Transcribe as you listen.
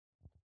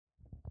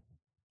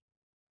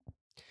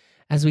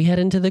As we head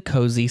into the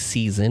cozy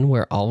season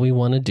where all we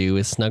want to do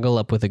is snuggle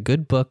up with a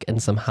good book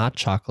and some hot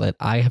chocolate,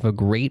 I have a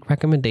great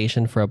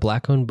recommendation for a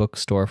Black-owned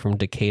bookstore from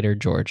Decatur,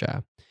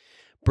 Georgia.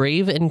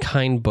 Brave and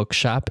Kind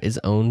Bookshop is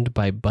owned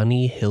by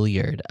Bunny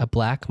Hilliard, a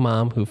Black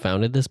mom who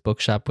founded this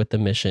bookshop with the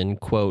mission,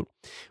 quote,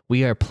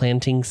 "We are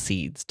planting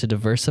seeds to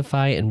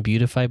diversify and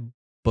beautify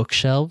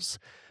bookshelves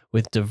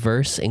with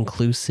diverse,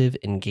 inclusive,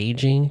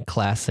 engaging,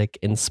 classic,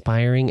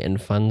 inspiring,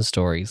 and fun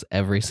stories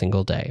every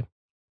single day."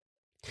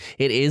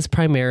 It is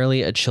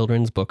primarily a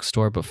children's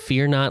bookstore, but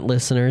fear not,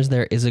 listeners,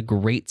 there is a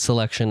great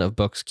selection of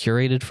books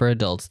curated for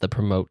adults that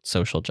promote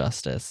social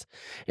justice.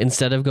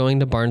 Instead of going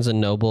to Barnes &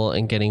 Noble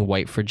and getting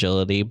White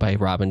Fragility by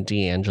Robin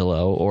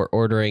DiAngelo or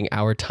ordering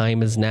Our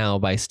Time Is Now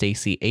by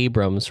Stacey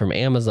Abrams from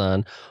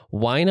Amazon,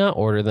 why not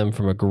order them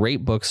from a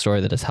great bookstore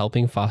that is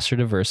helping foster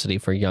diversity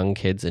for young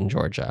kids in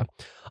Georgia?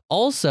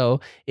 Also,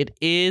 it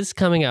is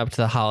coming up to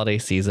the holiday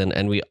season,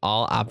 and we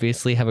all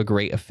obviously have a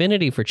great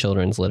affinity for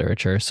children's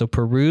literature, so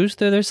peruse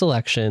through their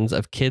selections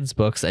of kids'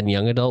 books and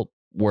young adult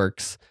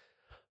works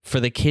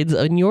for the kids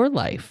in your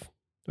life,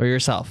 or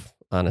yourself,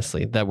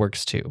 honestly. That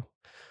works too.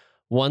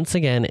 Once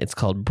again, it's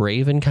called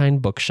Brave and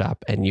Kind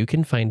Bookshop, and you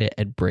can find it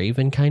at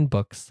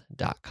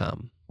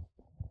braveandkindbooks.com.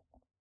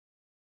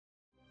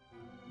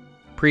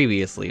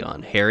 Previously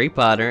on Harry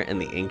Potter and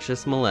the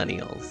Anxious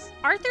Millennials.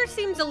 Arthur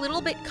seems a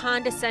little bit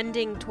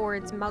condescending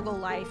towards Muggle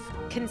life,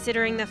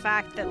 considering the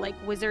fact that, like,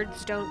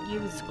 wizards don't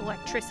use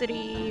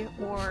electricity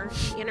or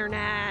the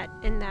internet,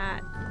 and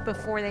that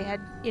before they had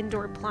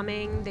indoor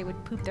plumbing, they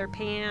would poop their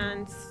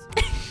pants.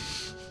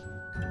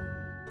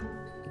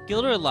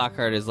 Gilderoy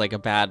Lockhart is like a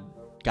bad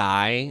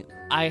guy.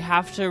 I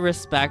have to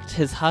respect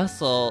his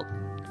hustle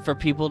for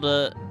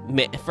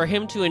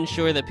him to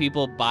ensure that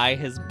people buy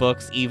his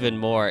books even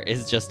more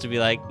is just to be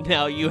like,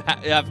 now you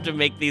have to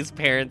make these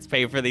parents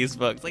pay for these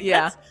books. Like,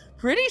 yeah, that's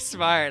pretty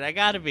smart, I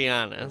gotta be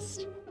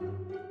honest.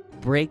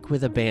 Break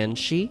with a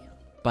Banshee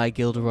by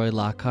Gilderoy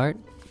Lockhart.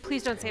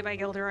 Please don't say by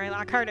Gilderoy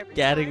Lockhart every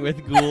Gadding time.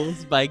 with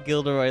Ghouls by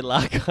Gilderoy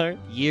Lockhart.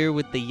 Year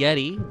with the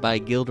Yeti by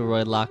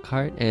Gilderoy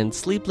Lockhart. And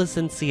Sleepless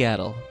in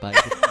Seattle by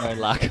Gilderoy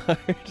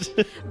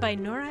Lockhart. By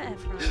Nora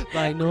Ephron.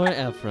 By Nora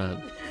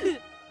Ephron.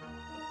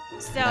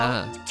 So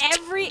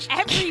every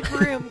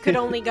broom could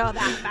only go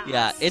that fast.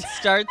 Yeah, it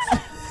starts.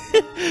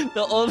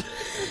 the old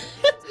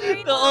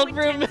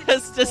broom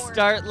has to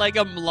start like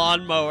a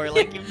lawnmower,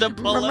 like you have to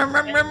pull it.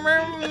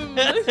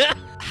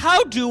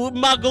 How do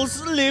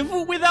Muggles live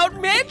without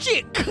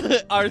magic?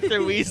 Arthur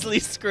Weasley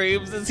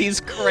screams as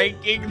he's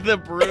cranking the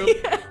broom.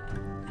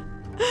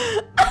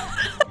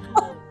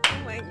 Oh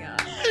my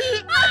god.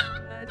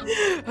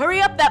 Hurry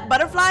up, that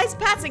butterfly's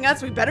passing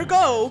us. We better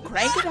go.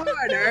 Crank it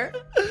harder.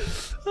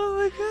 Oh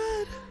my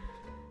god.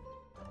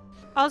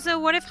 Also,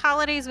 what if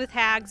Holidays with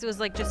Hags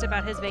was like just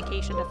about his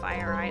vacation to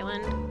Fire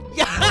Island?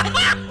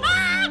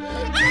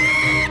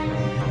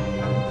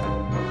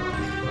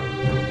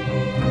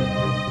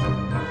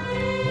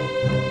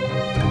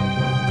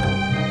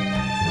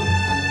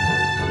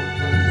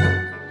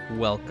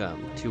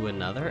 Welcome to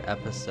another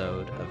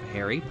episode of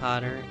Harry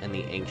Potter and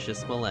the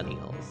Anxious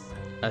Millennials,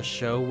 a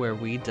show where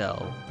we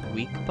delve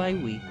week by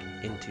week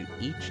into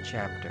each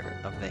chapter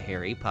of the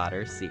Harry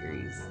Potter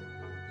series.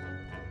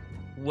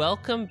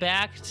 Welcome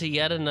back to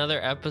yet another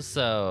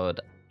episode.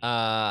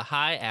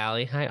 Hi,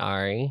 Allie. Hi,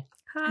 Ari.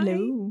 Hi.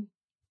 Hello.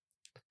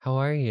 How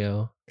are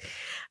you?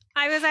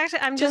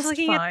 I'm just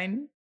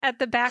looking at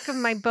the back of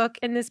my book,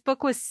 and this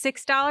book was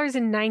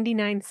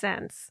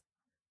 $6.99.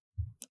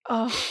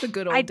 Oh, the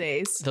good old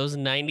days. Those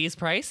 90s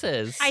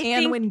prices.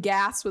 When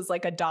gas was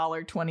like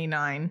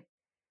 $1.29.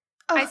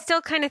 I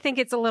still kind of think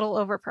it's a little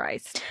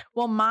overpriced.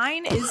 Well,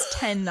 mine is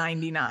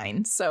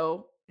 $10.99,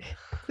 so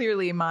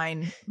clearly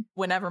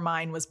whenever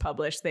mine was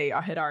published, they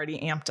had already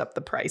amped up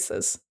the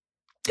prices.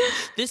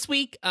 This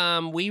week,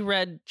 we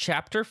read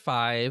Chapter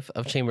 5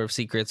 of Chamber of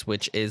Secrets,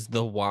 which is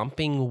the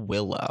Whomping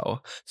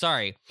Willow.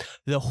 Sorry,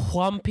 the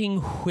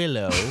Whomping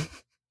Willow.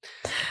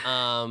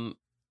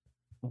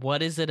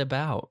 What is it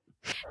about?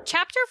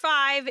 Chapter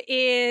 5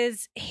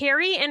 is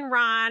Harry and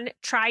Ron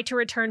try to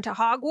return to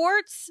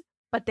Hogwarts,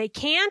 but they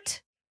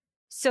can't,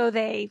 so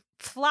they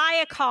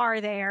fly a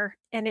car there,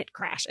 and it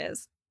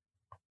crashes.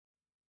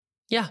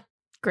 Yeah.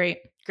 Great.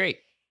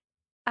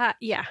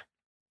 Yeah.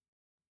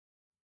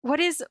 What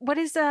is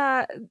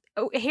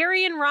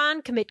Harry and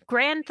Ron commit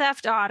Grand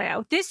Theft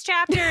Auto. This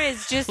chapter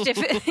is just is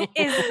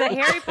the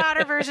Harry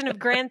Potter version of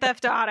Grand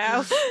Theft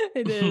Auto.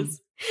 It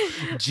is.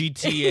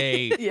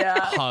 GTA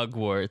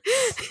Hogwarts.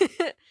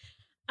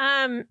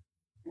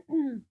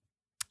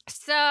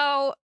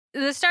 So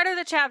the start of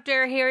the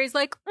chapter, Harry's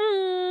like,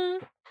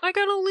 I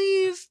gotta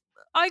leave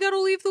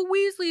the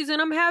Weasleys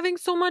and I'm having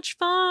so much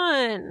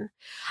fun.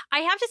 I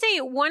have to say,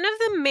 one of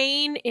the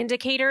main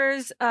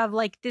indicators of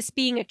like this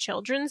being a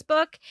children's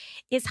book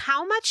is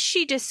how much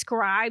she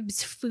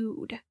describes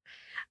food.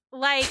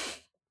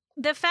 Like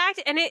the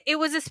fact, and it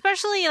was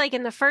especially like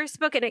in the first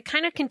book, and it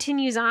kind of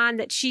continues on,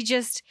 that she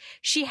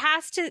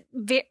has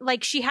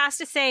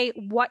to say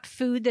what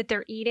food that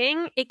they're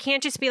eating. It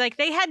can't just be like,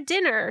 they had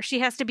dinner. She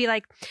has to be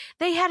like,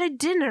 they had a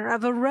dinner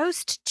of a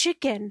roast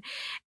chicken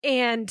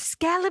and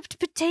scalloped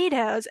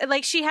potatoes. And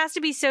like, she has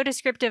to be so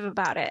descriptive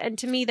about it. And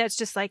to me, that's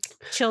just like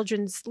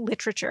children's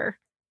literature.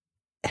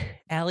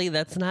 Allie,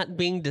 that's not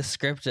being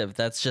descriptive.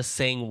 That's just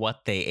saying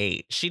what they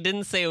ate. She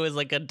didn't say it was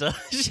like a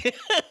dish.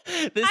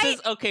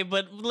 Is okay,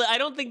 but I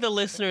don't think the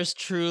listeners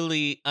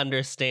truly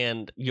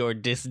understand your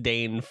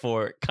disdain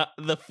for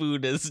the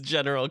food as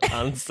general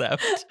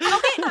concept.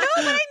 Okay, no,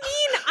 but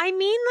I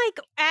mean like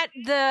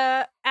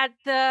at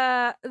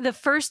the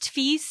first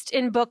feast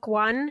in book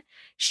 1,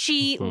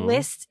 she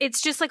lists,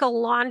 it's just like a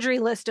laundry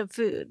list of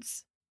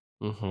foods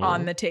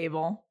on the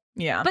table.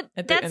 Yeah, but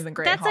that's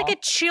like a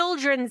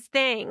children's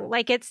thing.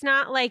 Like, it's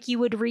not like you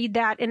would read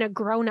that in a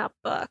grown-up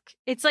book.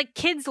 It's like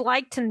kids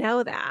like to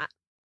know that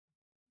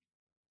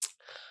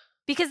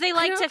because they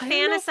like to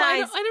fantasize. I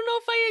don't know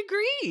if I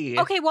agree.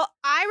 Okay, well,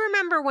 I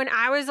remember when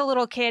I was a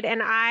little kid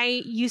and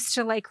I used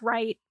to like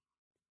write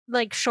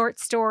like short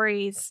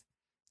stories.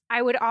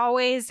 I would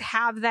always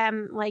have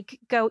them like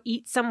go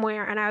eat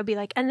somewhere, and I would be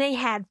like, and they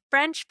had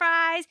French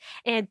fries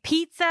and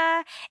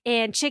pizza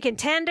and chicken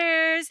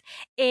tenders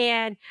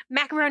and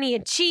macaroni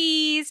and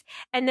cheese.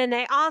 And then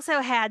they also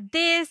had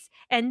this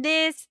and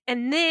this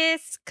and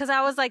this. Cause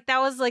I was like, that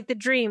was like the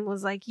dream,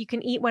 was like, you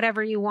can eat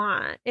whatever you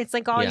want. It's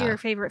like all your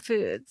favorite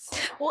foods.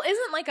 Well,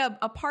 isn't like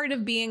a part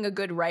of being a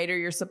good writer,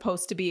 you're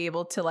supposed to be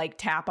able to like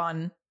tap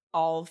on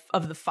all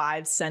of the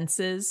 5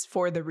 senses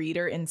for the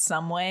reader in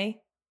some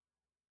way?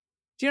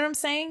 Do you know what I'm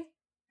saying?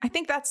 I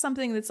think that's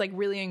something that's like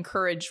really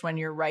encouraged when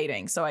you're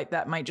writing. So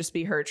that might just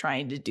be her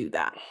trying to do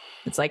that.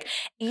 It's like,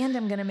 and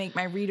I'm going to make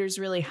my readers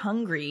really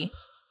hungry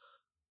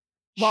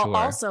while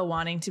also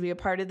wanting to be a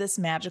part of this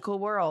magical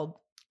world.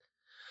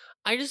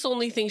 I just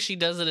only think she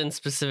does it in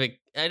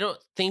specific. I don't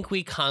think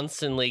we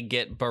constantly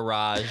get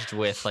barraged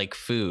with like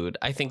food.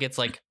 I think it's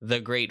like the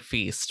Great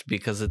Feast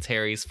because it's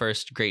Harry's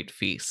first great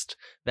feast,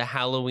 the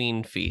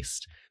Halloween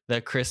feast,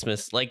 the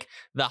Christmas, like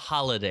the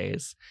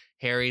holidays.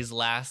 Harry's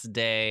last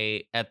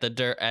day at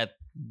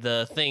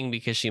the thing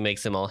because she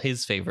makes him all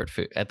his favorite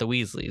food at the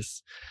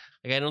Weasleys.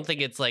 Like, I don't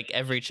think it's like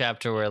every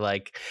chapter where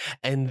like,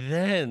 and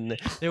then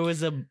there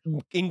was a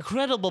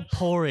incredible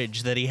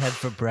porridge that he had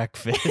for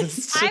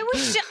breakfast.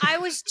 I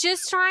was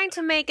just trying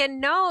to make a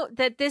note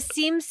that this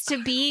seems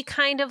to be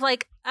kind of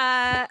like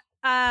a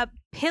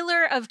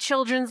pillar of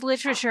children's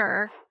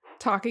literature.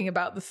 Talking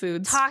about the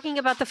foods.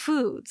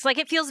 Like,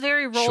 it feels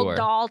very Roald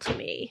Dahl to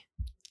me.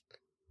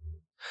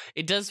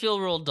 It does feel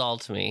Roald Dahl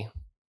to me.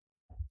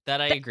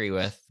 That I agree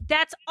with.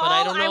 That's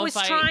all I was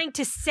trying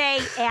to say,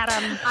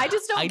 Adam. I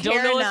just don't care I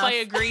don't know enough. if I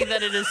agree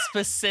that it is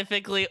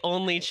specifically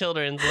only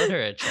children's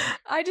literature.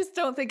 I just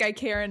don't think I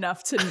care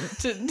enough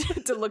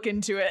to look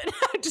into it.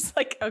 I'm just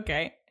like,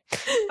 okay.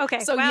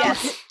 So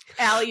yes,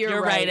 Allie,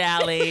 you're right.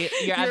 Allie.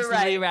 You're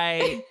absolutely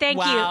right. Thank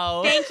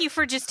you. Thank you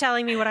for just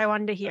telling me what I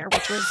wanted to hear,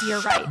 which was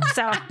you're right.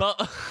 So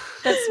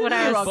that's what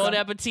I was. Bon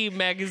Appetit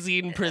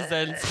magazine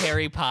presents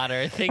Harry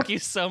Potter. Thank you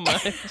so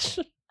much.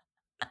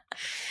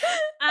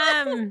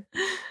 Who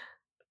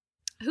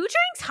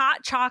drinks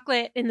hot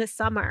chocolate in the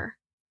summer?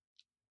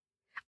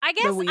 I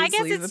guess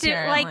it's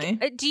apparently.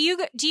 Like, do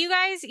you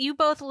guys, you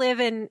both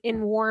live in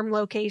warm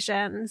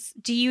locations.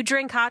 Do you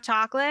drink hot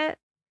chocolate?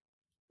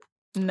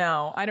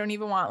 No, I don't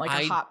even want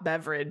like a hot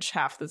beverage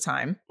half the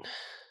time.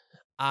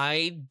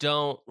 I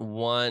don't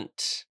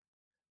want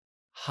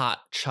hot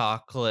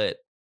chocolate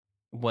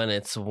when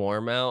it's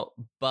warm out,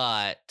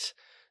 but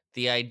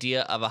the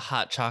idea of a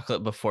hot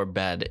chocolate before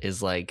bed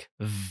is like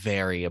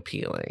very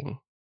appealing.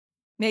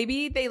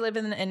 Maybe they live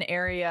in an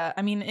area.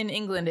 I mean, in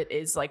England, it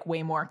is like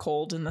way more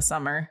cold in the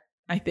summer.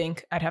 I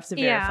think I'd have to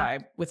verify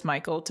with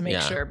Michael to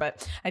make sure.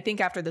 But I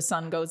think after the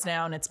sun goes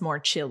down, it's more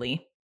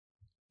chilly.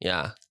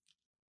 Yeah.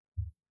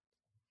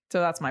 So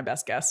that's my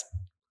best guess.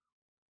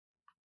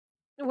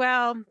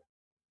 Well,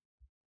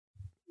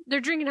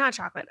 they're drinking hot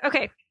chocolate.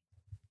 Okay.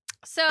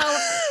 So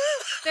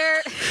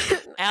they're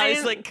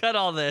Allie's like, cut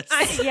all this.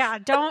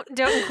 Don't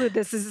include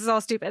this. This is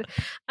all stupid.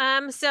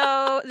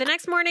 So the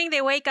next morning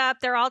they wake up,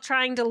 they're all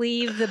trying to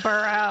leave the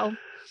burrow.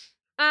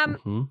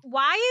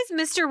 Why is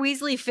Mr.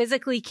 Weasley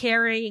physically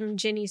carrying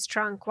Ginny's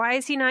trunk? Why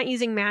is he not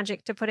using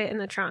magic to put it in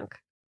the trunk?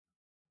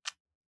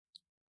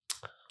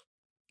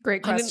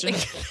 Great question.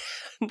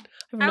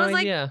 I have no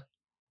idea.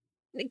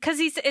 Because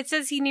it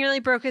says he nearly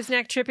broke his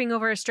neck tripping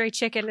over a stray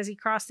chicken as he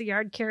crossed the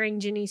yard carrying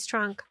Ginny's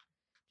trunk.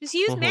 Just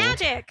use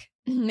magic.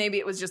 Maybe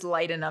it was just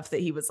light enough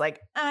that he was like,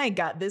 I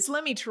got this.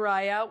 Let me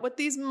try out what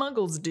these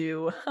muggles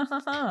do.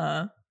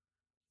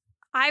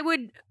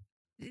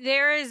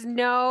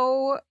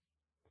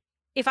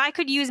 If I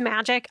could use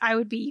magic, I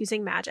would be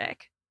using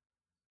magic.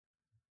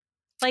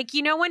 Like,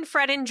 you know when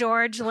Fred and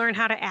George learn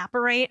how to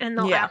apparate and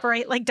they'll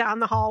apparate like down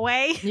the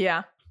hallway?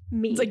 Yeah.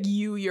 Me. It's like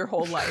you your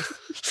whole life.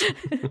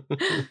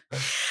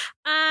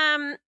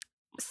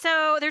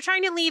 So they're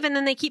trying to leave and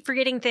then they keep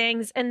forgetting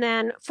things. And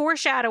then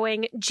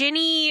foreshadowing,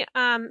 Ginny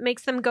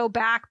makes them go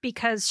back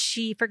because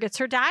she forgets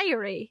her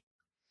diary.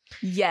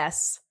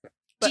 Yes.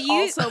 But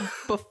also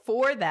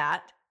before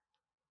that,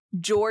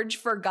 George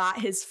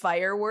forgot his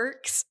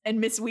fireworks and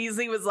Miss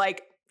Weasley was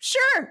like,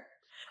 sure,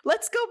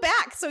 let's go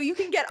back so you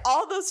can get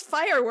all those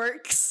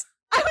fireworks.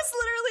 I was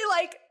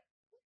literally like,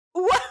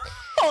 what?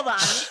 Hold on.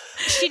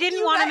 She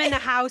didn't want him in the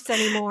house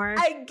anymore.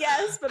 I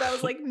guess, but I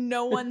was like,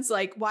 no one's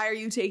like, why are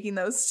you taking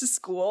those to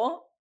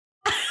school?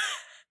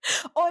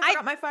 Oh, I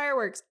forgot my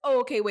fireworks.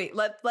 Oh, okay, wait,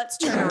 let's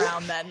turn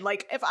around then.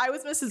 Like, if I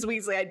was Mrs.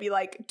 Weasley, I'd be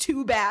like,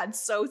 too bad,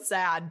 so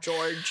sad,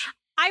 George.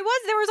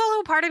 There was a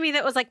little part of me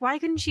that was like, why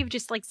couldn't she have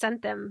just like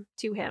sent them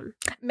to him?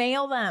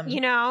 Mail them.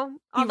 You know?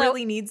 He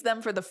really needs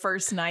them for the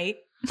first night.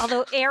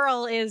 Although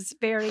Errol is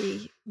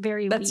very,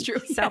 very That's weak.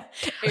 true. So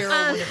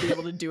Errol wouldn't be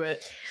able to do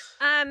it.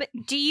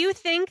 Do you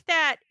think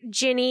that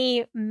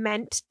Ginny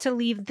meant to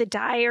leave the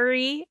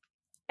diary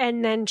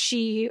and then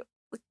she,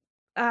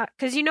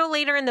 because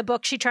later in the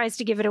book she tries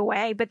to give it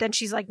away, but then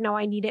she's like, no,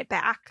 I need it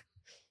back.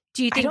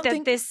 Do you think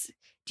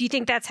do you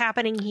think that's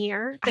happening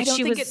here? I don't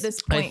think at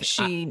this point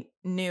she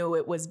knew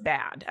it was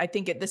bad. I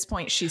think at this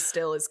point she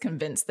still is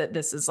convinced that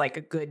this is like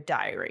a good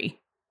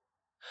diary.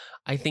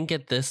 I think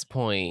at this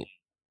point,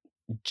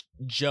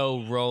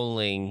 Joe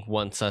Rowling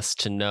wants us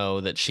to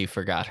know that she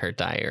forgot her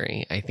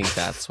diary. I think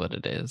that's what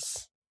it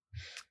is.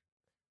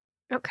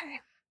 Okay.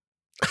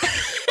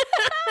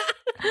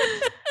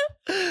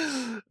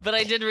 But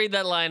I did read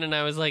that line and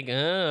I was like,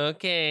 oh,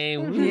 okay.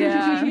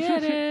 Yeah.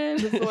 Get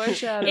it. The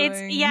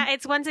foreshadowing.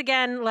 It's once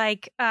again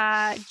like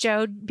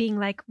Joe being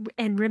like,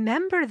 and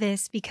remember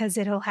this because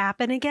it'll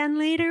happen again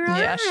later on.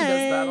 Yeah, she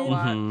does that a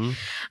lot. Mm-hmm.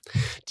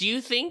 Do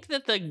you think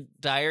that the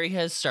diary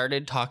has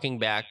started talking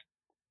back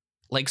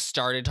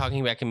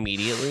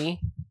immediately?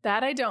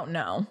 That I don't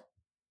know.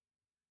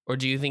 Or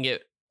do you think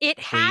it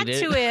had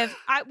to have?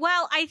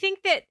 I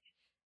think that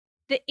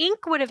the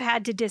ink would have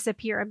had to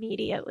disappear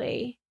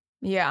immediately.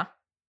 Yeah.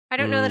 I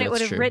don't know that it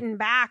would have true. written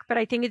back, but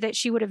I think that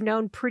she would have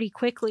known pretty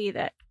quickly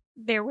that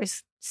there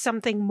was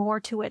something more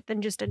to it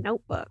than just a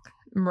notebook.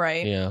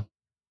 Right. Yeah.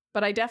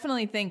 But I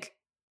definitely think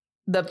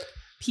the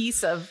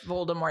piece of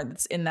Voldemort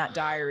that's in that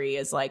diary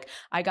is like,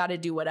 I got to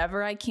do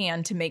whatever I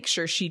can to make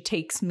sure she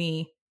takes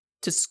me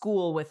to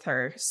school with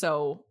her.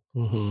 So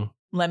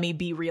let me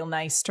be real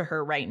nice to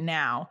her right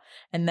now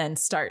and then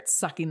start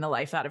sucking the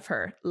life out of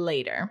her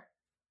later.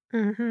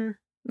 Mm-hmm.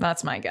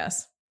 That's my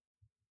guess.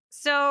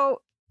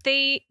 So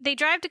they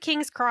drive to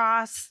King's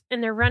Cross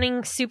and they're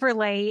running super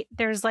late.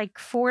 There's like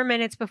 4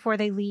 minutes before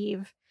they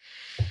leave.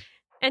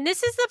 And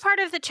this is the part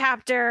of the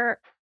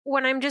chapter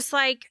when I'm just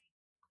like,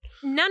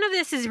 none of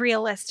this is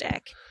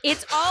realistic.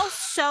 It's all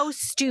so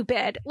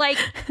stupid. Like,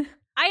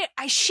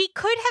 she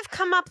could have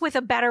come up with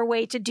a better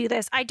way to do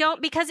this.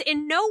 Because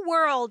in no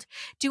world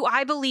do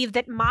I believe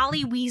that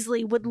Molly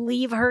Weasley would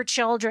leave her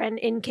children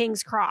in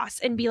King's Cross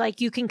and be like,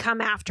 you can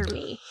come after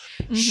me.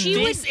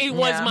 Mm-hmm. It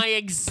was my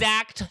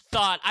exact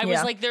thought. I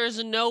was like,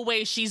 there's no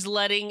way she's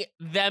letting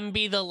them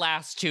be the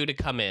last two to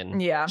come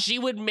in. Yeah. She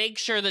would make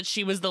sure that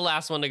she was the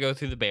last one to go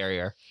through the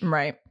barrier.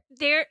 Right.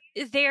 There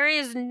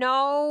is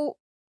no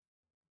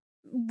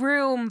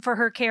room for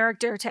her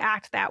character to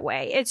act that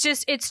way.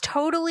 It's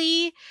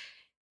totally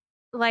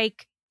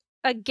like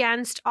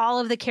against all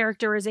of the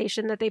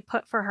characterization that they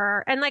put for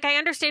her. And like, I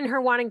understand her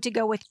wanting to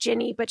go with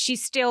Ginny, but she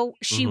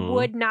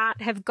would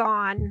not have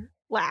gone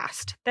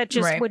last. That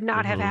just would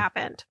not have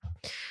happened.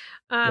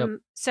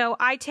 So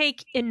I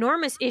take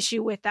enormous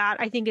issue with that.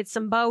 I think it's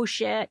some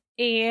bullshit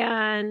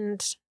and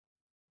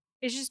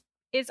it's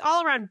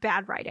all around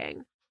bad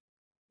writing.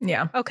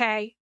 Yeah.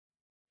 Okay.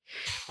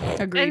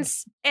 Agreed.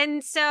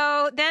 And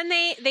so then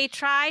they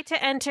try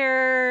to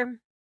enter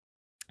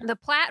the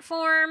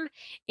platform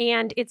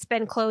and it's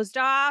been closed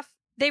off.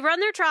 They run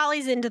their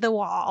trolleys into the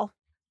wall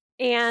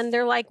and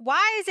they're like,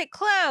 why is it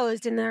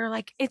closed? And they're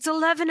like, it's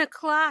 11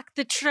 o'clock.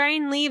 The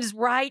train leaves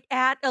right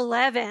at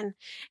 11.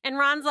 And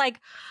Ron's like,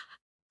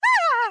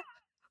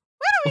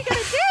 what are we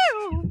going to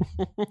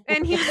do?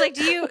 And he's like,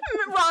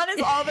 Ron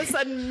is all of a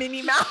sudden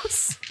Minnie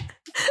Mouse.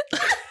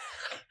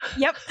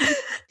 Yep.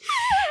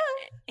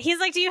 He's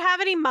like, do you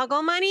have any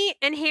muggle money?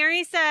 And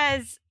Harry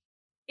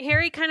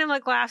kind of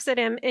like laughs at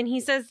him and he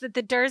says that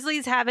the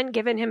Dursleys haven't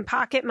given him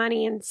pocket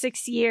money in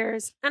 6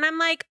 years. And I'm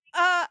like,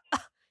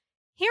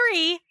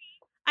 Harry,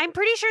 I'm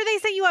pretty sure they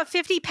sent you a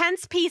 50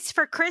 pence piece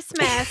for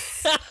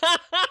Christmas.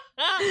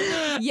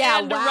 Yeah,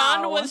 and wow.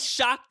 Ron was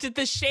shocked at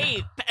the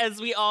shape, as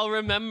we all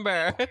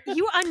remember.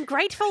 You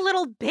ungrateful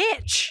little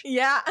bitch.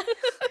 Yeah.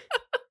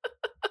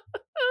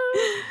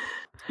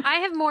 I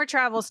have more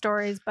travel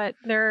stories, but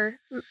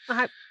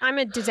I'm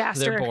a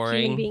disaster. They're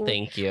boring. Human being.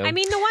 Thank you. I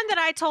mean, the one that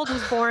I told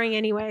was boring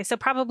anyway, so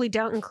probably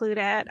don't include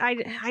it.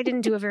 I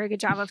didn't do a very good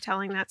job of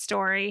telling that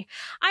story.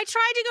 I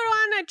tried to go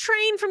on a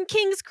train from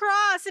King's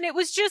Cross, and it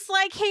was just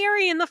like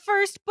Harry in the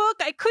first book.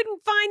 I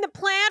couldn't find the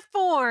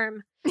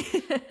platform.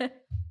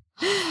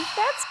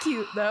 That's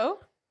cute, though.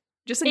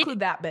 Just include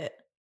that bit.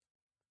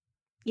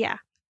 Yeah.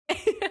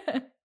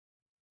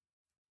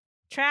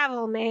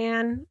 Travel,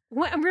 man.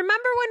 Remember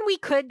when we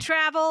could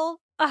travel?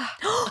 Oh,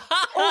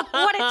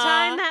 what a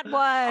time that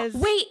was.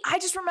 Wait, I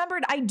just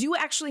remembered. I do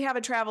actually have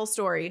a travel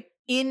story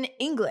in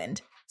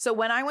England. So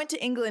when I went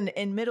to England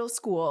in middle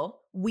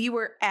school, we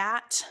were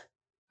at,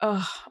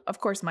 of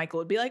course, Michael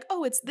would be like,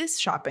 oh, it's this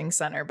shopping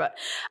center. But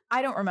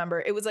I don't remember.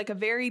 It was like a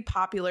very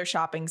popular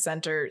shopping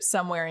center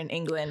somewhere in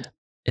England.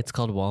 It's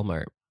called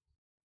Walmart.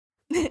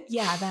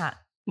 Yeah, that.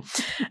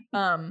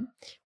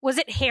 Was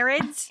it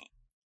Harrods?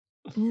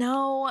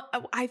 No,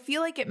 I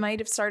feel like it might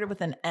have started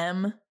with an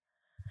M,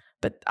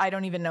 but I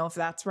don't even know if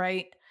that's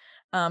right.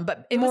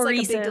 But it was like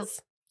a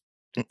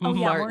big. Oh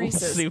yeah,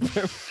 Maurice's.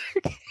 Supermarket.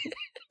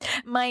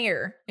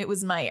 Meyer. It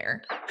was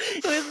Meyer.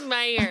 It was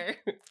Meyer.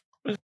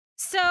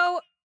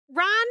 So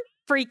Ron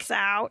freaks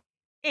out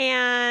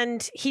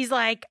and he's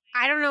like,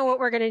 I don't know what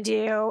we're going to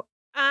do.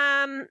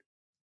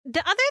 The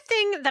other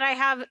thing that I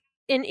have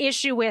an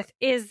issue with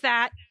is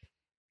that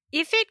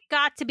if it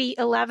got to be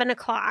 11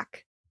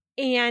 o'clock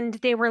and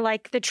they were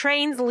like, the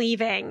train's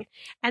leaving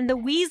and the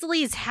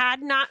Weasleys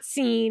had not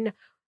seen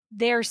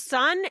their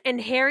son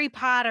and Harry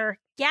Potter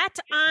get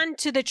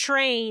onto the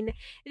train,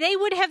 they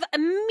would have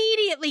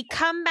immediately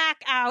come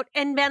back out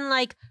and been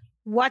like,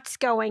 what's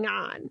going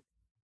on?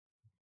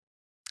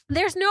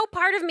 There's no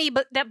part of me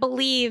that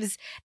believes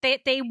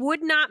that they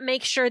would not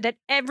make sure that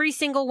every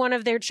single one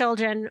of their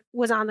children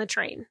was on the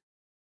train.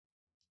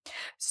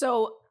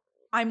 So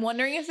I'm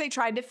wondering if they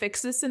tried to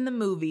fix this in the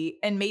movie,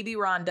 and maybe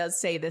Ron does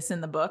say this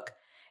in the book.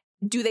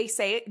 Do they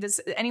say it?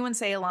 Does anyone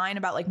say a line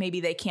about like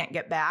maybe they can't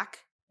get back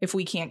if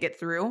we can't get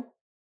through?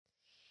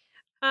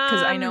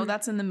 Because I know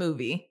that's in the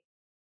movie.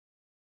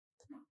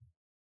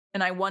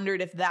 And I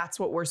wondered if that's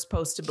what we're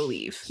supposed to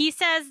believe. He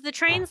says, the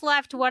train's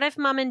left. What if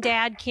mom and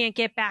dad can't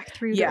get back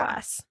through to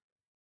us?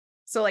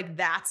 So like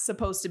that's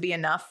supposed to be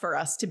enough for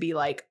us to be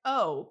like,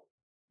 oh,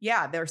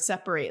 yeah, they're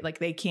separate. Like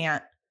they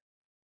can't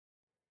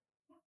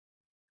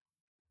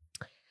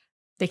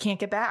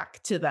get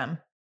back to them.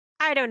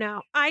 I don't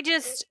know.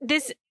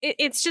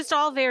 It's just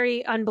all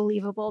very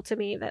unbelievable to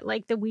me that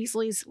like the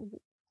Weasleys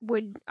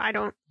would, I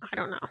don't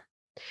know.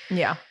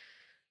 Yeah.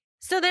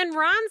 So then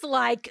Ron's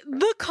like,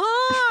 the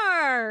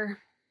car!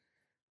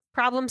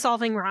 Problem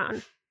solving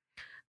Ron.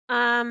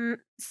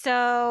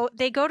 So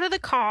they go to the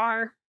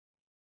car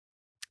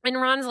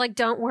and Ron's like,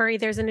 don't worry,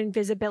 there's an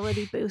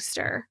invisibility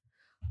booster.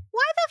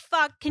 Why the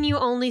fuck can you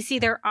only see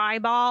their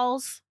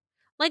eyeballs?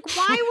 Like,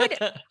 why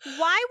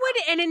would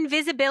an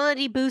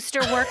invisibility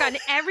booster work on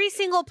every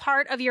single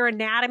part of your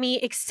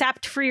anatomy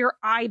except for your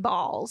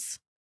eyeballs?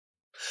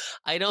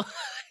 I don't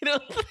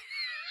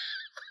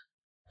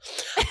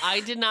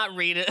I did not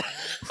read it.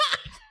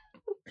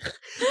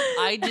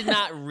 I did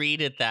not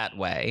read it that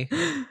way.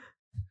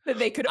 That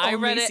they could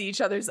only see each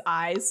other's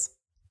eyes.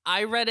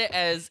 I read it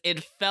as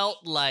it felt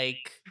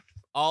like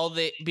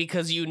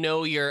because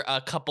you're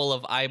a couple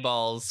of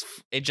eyeballs,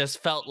 it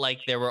just felt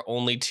like there were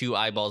only two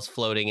eyeballs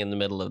floating in the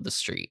middle of the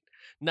street.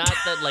 Not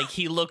that like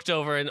he looked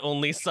over and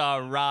only saw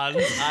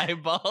Ron's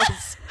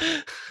eyeballs.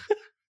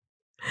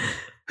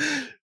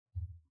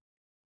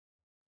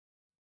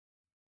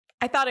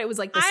 I thought it was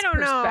like this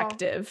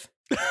perspective.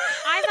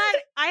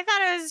 I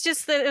thought it was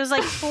just that it was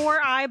like 4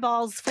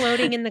 eyeballs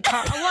floating in the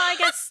car. Well, I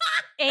guess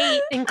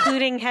 8,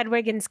 including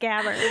Hedwig and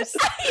Scabbers.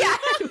 Yeah,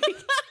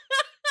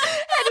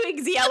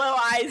 Hedwig's yellow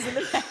eyes in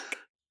the back.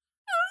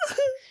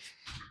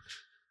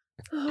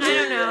 I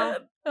don't know.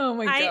 Oh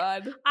my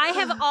God. I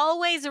have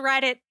always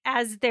read it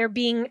as there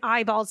being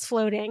eyeballs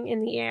floating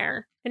in the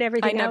air and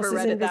everything else is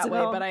invisible. I never read it that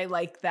way, but I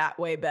like that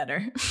way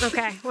better.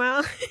 Okay,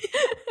 well.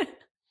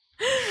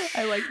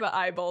 I like the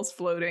eyeballs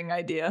floating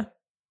idea.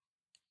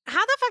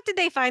 How the fuck did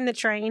they find the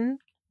train?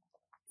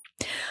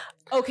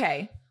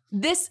 Okay.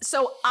 This is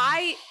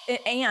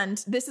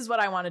what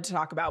I wanted to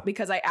talk about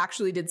because I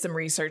actually did some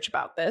research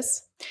about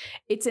this.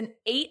 It's an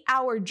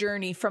 8-hour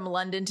journey from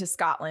London to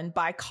Scotland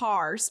by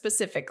car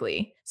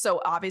specifically.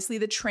 So obviously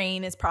the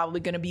train is probably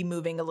going to be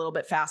moving a little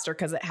bit faster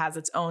because it has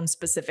its own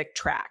specific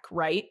track,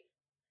 right?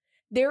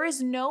 There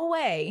is no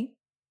way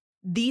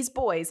these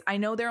boys, I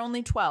know they're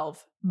only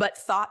 12, but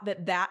thought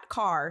that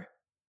car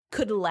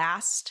could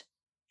last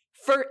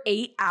for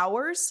 8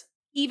 hours,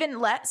 even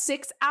let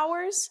 6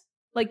 hours.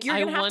 Like you're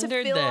gonna have to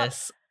fill up.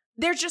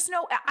 There's just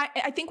no.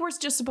 I think we're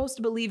just supposed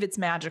to believe it's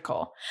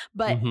magical.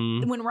 But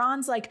when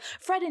Ron's like,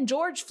 Fred and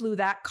George flew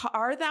that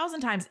car 1,000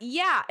 times,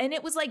 yeah, and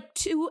it was like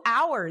 2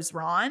 hours.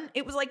 Ron,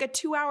 it was like a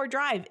 2-hour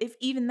drive, if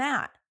even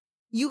that.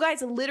 You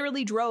guys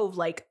literally drove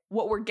like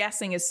what we're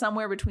guessing is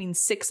somewhere between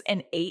 6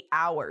 and 8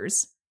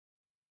 hours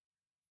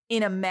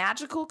in a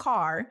magical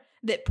car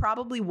that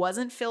probably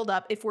wasn't filled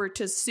up. If we're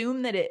to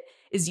assume that it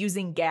is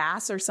using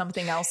gas or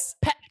something else.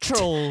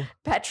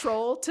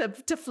 Petrol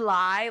to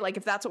fly. Like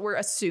if that's what we're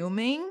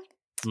assuming,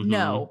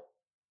 no.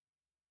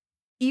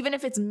 Even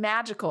if it's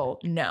magical,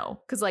 no.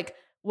 Because like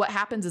what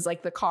happens is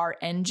like the car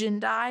engine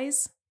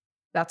dies.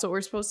 That's what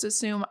we're supposed to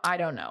assume. I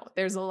don't know.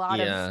 There's a lot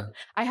of,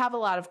 I have a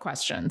lot of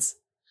questions.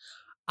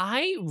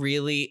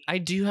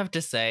 I do have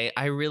to say,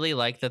 I really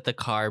like that the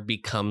car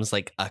becomes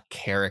like a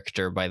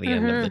character by the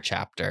end of the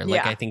chapter.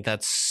 Like, I think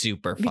that's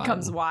super fun.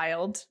 Becomes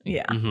wild.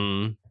 Yeah.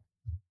 Mm-hmm.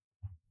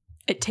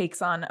 It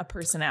takes on a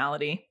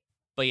personality.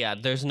 But yeah,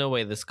 there's no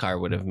way this car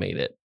would have made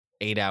it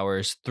 8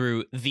 hours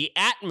through the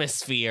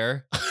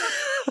atmosphere.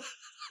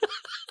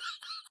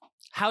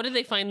 How did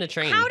they find the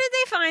train? How did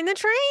they find the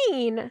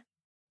train?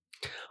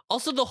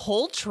 Also, the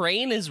whole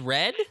train is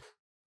red?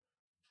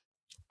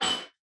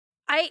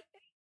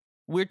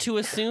 We're to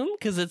assume,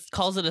 because it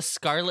calls it a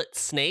scarlet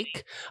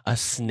snake. A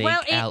snake,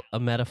 a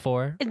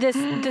metaphor.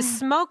 The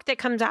smoke that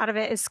comes out of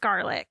it is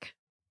scarlet.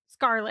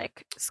 Scarlet.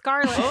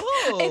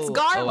 Oh, it's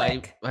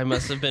garlic. I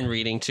must have been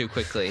reading too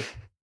quickly.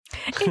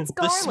 It's garlic.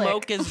 The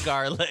smoke is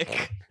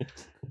garlic.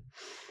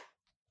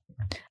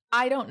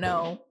 I don't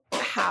know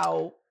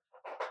how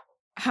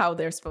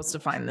they're supposed to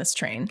find this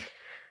train.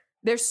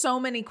 There's so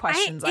many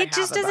questions I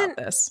have about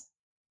this.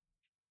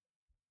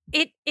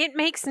 It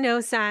makes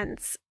no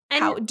sense.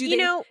 And how do you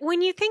know,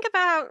 when you think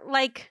about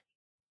like,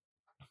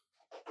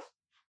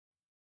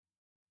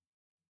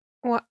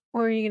 what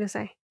were you gonna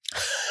say?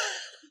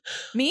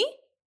 Me?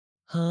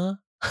 Huh?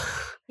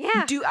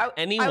 Yeah.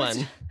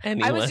 Anyone.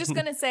 I was just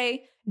gonna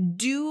say,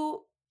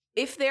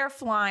 if they're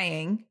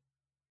flying,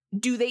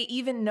 do they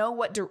even know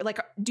what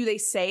do they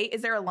say?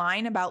 Is there a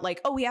line about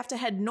like, oh, we have to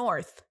head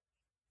north,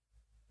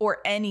 or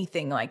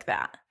anything like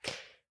that?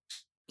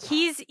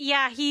 There's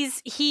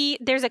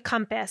a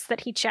compass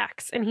that he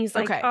checks, and he's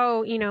like,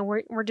 oh, you know,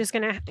 we're just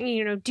gonna,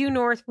 you know, due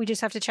north. We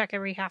just have to check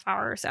every half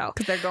hour or so.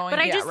 Because they're going. But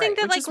I just think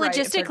that like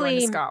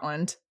logistically, to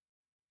Scotland,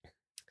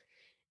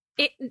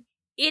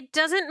 it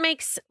doesn't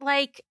make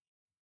like.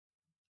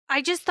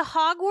 The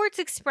Hogwarts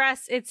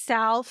Express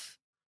itself.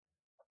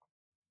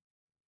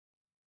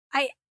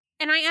 I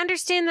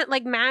understand that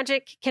like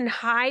magic can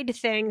hide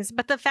things,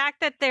 but the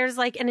fact that there's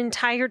like an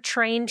entire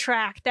train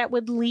track that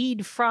would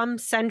lead from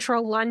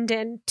central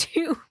London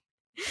to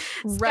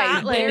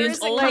Scotland, and it's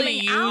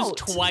only used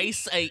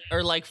twice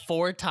or like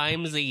 4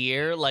 times a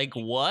year. Like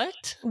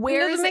what?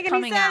 Where is it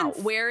coming out?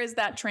 Where is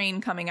that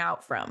train coming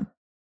out from?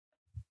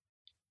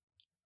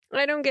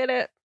 I don't get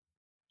it.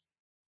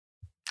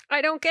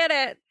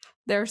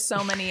 There are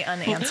so many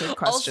unanswered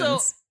questions.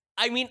 Also,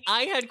 I mean,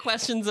 I had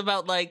questions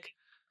about like,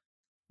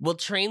 well,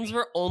 trains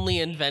were only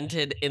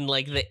invented in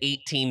like the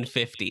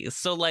 1850s.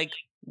 So like,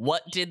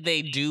 what did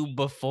they do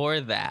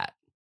before that?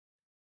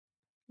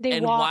 They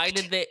walked. Why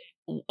did they?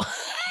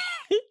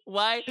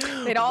 Why?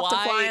 They'd all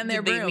have to fly on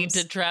their brooms. They need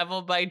to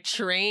travel by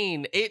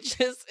train.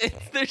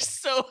 There's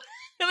so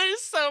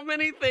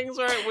many things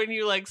where when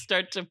you like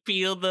start to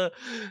peel the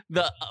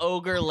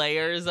ogre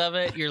layers of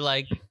it, you're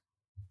like,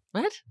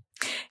 what?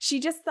 She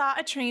just thought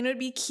a train would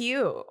be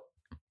cute.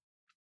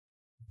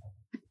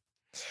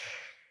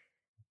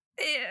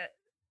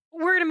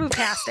 We're gonna move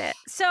past it.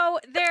 So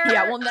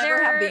we'll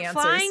never have the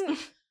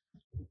answers.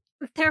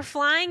 They're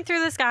flying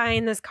through the sky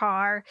in this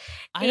car.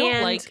 I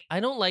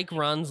don't like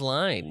Ron's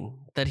line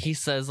that he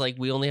says like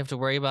we only have to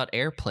worry about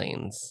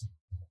airplanes.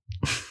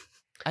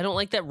 I don't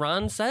like that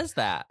Ron says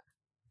that.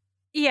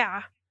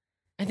 Yeah.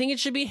 I think it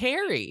should be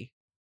Harry.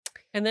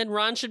 And then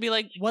Ron should be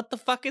like, what the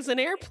fuck is an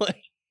airplane?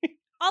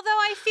 Although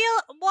I feel,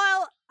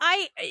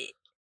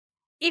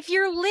 if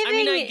you're living... I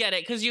mean, I get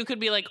it, because you could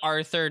be like,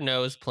 Arthur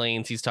knows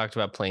planes. He's talked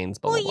about planes,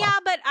 blah, blah, blah. Yeah,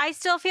 but I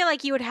still feel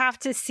like you would have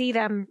to see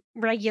them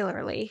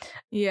regularly.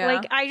 Yeah.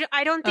 Like,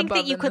 I don't think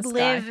that you could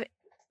live,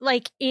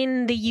 like,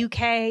 in the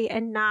UK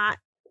and not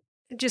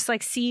just,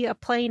 like, see a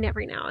plane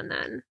every now and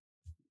then.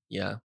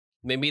 Yeah.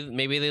 Maybe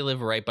they live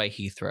right by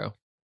Heathrow.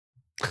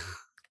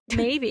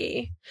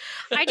 Maybe.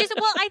 I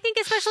think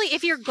especially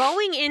if you're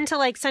going into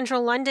like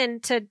central London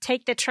to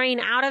take the train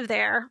out of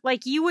there,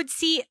 like you would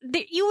see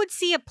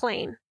a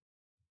plane.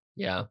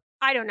 Yeah.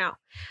 I don't know.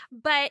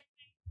 But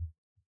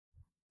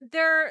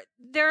they're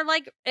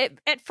like,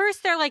 at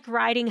first they're like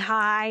riding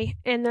high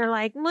and they're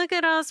like, look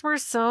at us. We're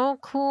so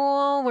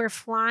cool. We're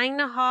flying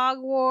to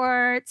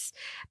Hogwarts.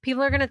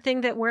 People are going to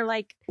think that we're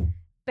like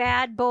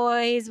bad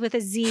boys with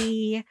a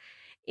Z.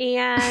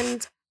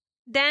 And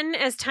then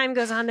as time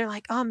goes on, they're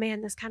like, oh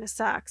man, this kind of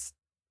sucks.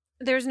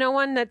 There's no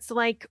one that's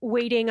like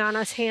waiting on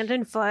us hand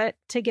and foot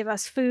to give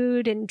us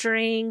food and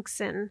drinks,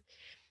 and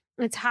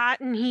it's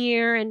hot in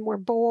here and we're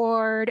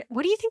bored.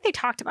 What do you think they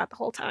talked about the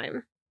whole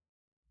time?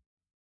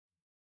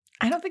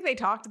 I don't think they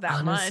talked that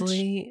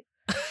Honestly,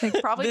 much. They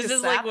probably this just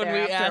is like when we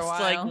asked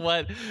like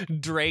what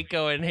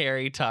Draco and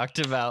Harry talked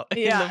about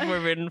in the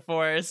Forbidden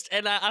Forest,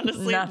 and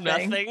honestly,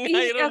 nothing.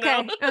 I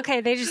don't know.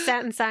 Okay, they just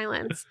sat in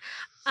silence.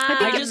 I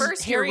think at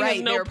first Harry has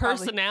no probably...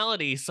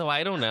 personality, so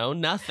I don't know.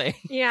 Nothing.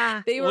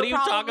 Yeah. What do you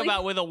talk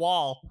about with a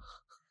wall?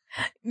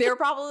 They were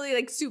probably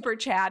like super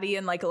chatty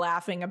and like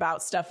laughing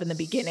about stuff in the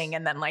beginning,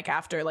 and then like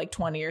after like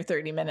 20 or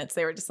 30 minutes,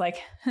 they were just like.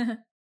 And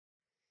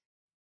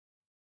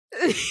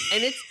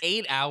it's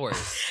 8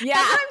 hours. Yeah,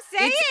 that's what I'm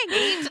saying.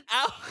 It's 8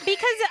 hours.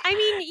 Because I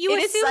mean, you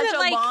it assume is such that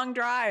like a long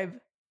drive.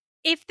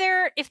 If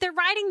they're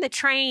riding the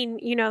train,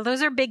 you know,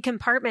 those are big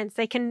compartments.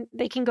 They can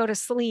go to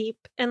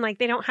sleep, and like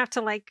they don't have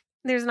to like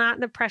there's not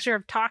the pressure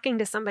of talking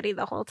to somebody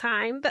the whole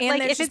time. But and like,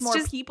 there's if just it's more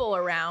just people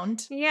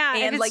around. yeah,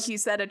 And like you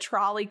said, a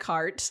trolley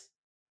cart.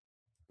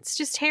 it's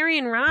just Harry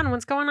and Ron.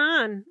 What's going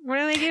on? What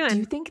are they doing?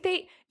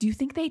 Do you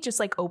think they just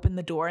like opened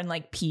the door and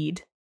like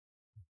peed?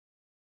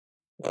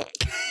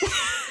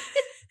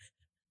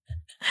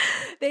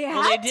 They had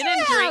Well, they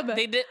didn't to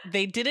drink.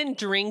 They didn't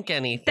drink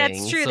anything.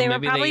 That's true. so They were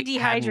maybe probably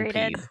hadn't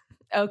dehydrated. peed.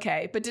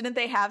 Okay, but didn't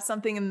they have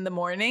something in the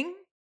morning?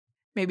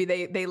 Maybe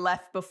they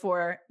left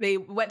before they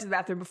went to the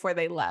bathroom before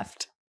they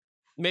left.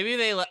 Maybe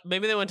they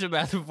went to the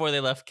bathroom before they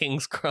left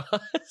King's Cross.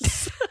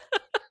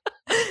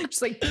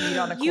 Just like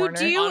peed on a You corner.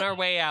 do- On our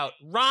way out,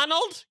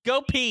 Ronald,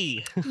 go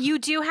pee. You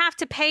do have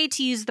to pay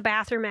to use the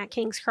bathroom at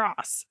King's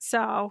Cross.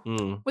 So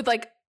With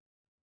like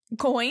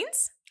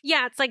coins?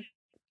 yeah, it's like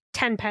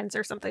 10 pence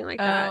or something like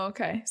that. Oh,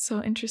 okay.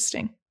 So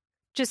interesting.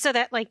 Just so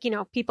that like,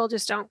 people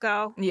just don't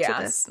go to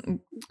Yes.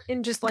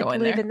 and just like Go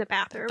in live there. in the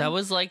bathroom. That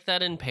was like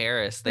that in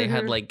Paris. They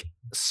had like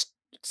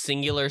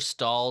singular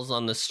stalls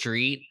on the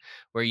street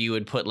where you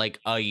would put like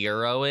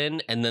 €1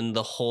 in, and then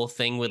the whole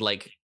thing would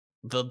like,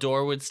 the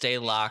door would stay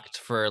locked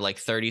for like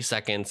 30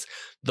 seconds.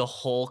 The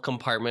whole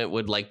compartment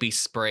would like be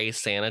spray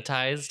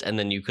sanitized, and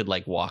then you could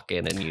like walk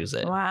in and use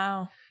it.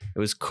 Wow. It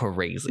was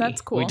crazy.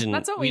 That's cool.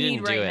 That's what we need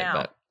didn't do right it, now.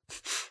 but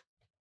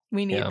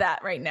We need Yeah.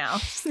 that right now.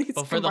 These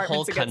But for the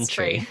whole compartments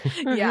to get country.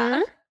 sprayed. Mhm.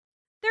 Yeah.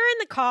 They're in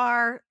the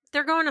car.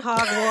 They're going to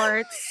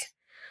Hogwarts.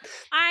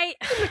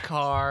 in the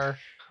car.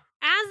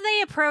 As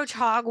they approach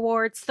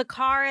Hogwarts, the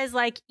car is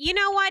like, you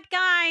know what,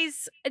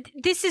 guys?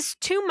 This is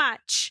too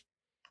much.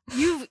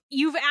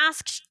 You've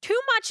asked too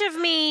much of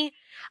me.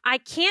 I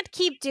can't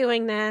keep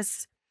doing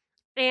this.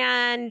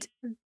 And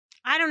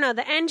I don't know.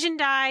 The engine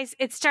dies.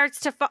 It starts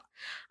to fall.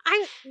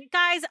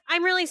 Guys,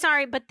 I'm really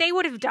sorry, but they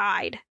would have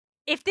died.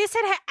 If this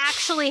had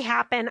actually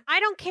happened, I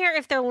don't care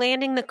if they're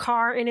landing the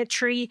car in a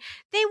tree.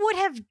 They would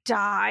have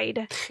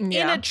died. In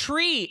a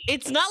tree.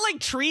 It's not like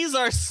trees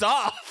are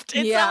soft.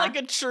 It's Yeah. not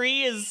like a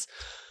tree is.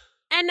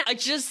 And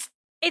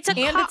it's a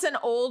And car. it's an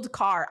old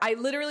car. I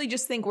literally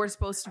just think we're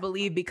supposed to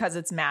believe because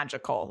it's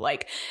magical.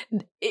 Like,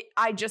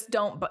 I just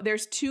don't. But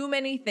there's too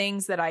many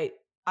things that I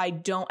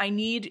don't. I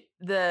need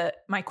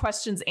my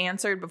questions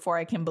answered before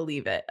I can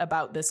believe it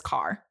about this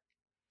car.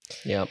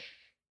 Yep.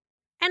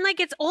 And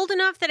like it's old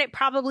enough that it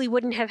probably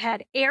wouldn't have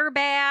had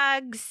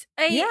airbags.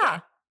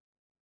 Yeah.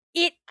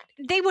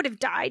 They would have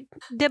died.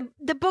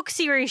 The book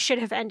series should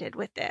have ended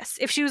with this.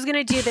 If she was going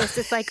to do this,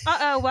 it's like,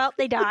 well,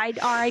 they died.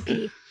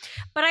 R.I.P.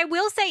 But I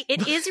will say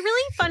it is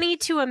really funny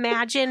to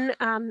imagine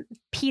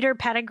Peter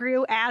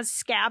Pettigrew as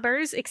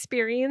Scabbers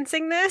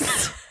experiencing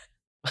this.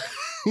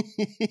 Because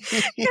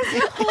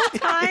the whole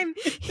time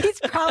he's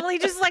probably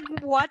just like,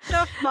 what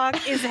the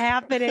fuck is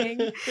happening?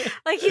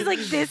 Like he's like,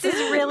 this is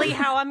really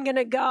how I'm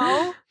gonna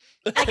go.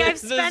 Like I've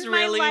This spent is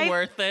my really life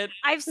worth it.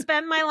 I've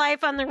spent my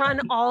life on the run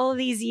all of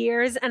these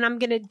years, and I'm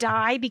gonna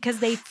die because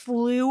they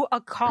flew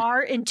a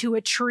car into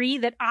a tree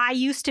that I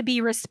used to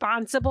be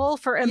responsible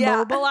for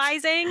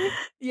immobilizing.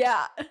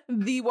 Yeah.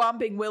 The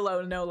Whomping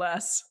Willow, no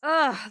less.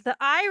 Ugh, the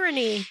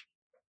irony.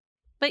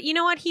 But you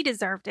know what? He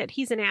deserved it.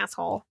 He's an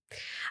asshole.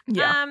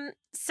 Yeah.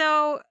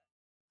 So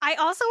I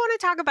also want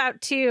to talk about,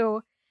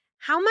 too,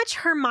 how much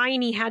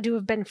Hermione had to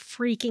have been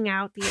freaking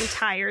out the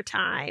entire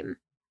time.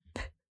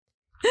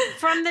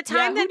 From the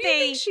time who that do you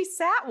think she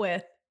sat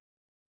with?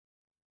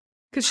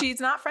 Because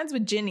she's not friends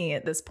with Ginny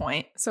at this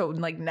point. So,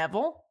 like,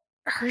 Neville?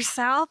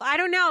 herself, I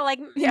don't know, like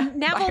Yeah, by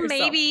Neville herself.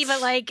 maybe,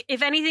 but like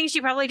if anything,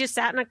 she probably just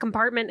sat in a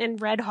compartment and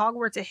read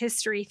Hogwarts of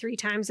History 3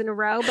 times in a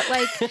row. But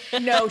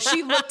like, No,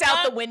 she looked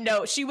out the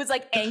window. She was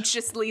like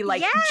anxiously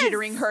like Yes.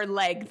 jittering her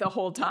leg the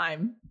whole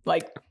time.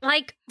 Like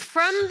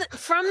from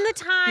the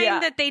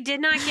time that they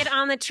did not get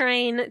on the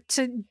train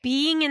to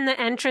being in the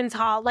entrance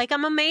hall, like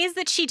I'm amazed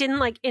that she didn't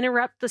like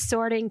interrupt the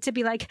sorting to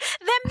be like,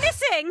 they're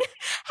missing.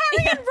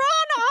 Harry and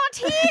Ron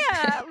aren't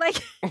here.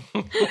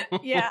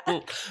 Like, yeah.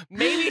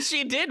 Maybe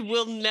she did.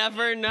 We'll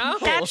never know.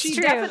 That's She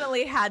true.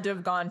 definitely had to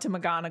have gone to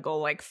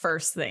McGonagall like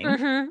first thing.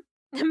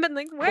 mm-hmm. And been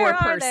like, where Or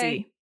are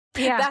Percy.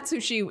 they? Yeah. That's who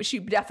she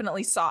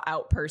definitely sought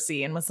out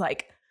Percy and was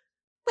like,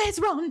 where's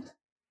Ron?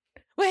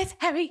 Where's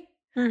Harry?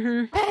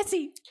 Mm-hmm.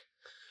 Percy.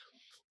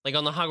 Like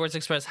on the Hogwarts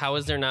Express, how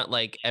is there not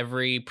like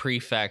every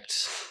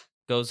prefect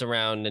goes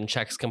around and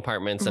checks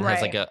compartments and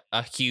has like a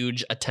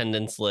huge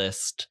attendance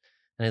list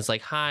and is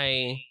like,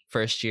 hi,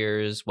 first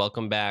years,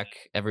 welcome back,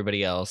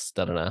 everybody else,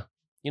 da-da-da.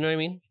 You know what I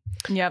mean?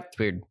 Yep. It's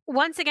weird.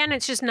 Once again,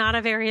 it's just not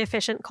a very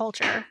efficient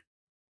culture.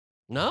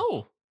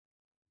 No.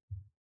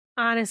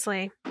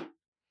 Honestly.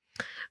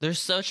 They're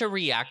such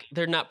a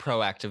they're not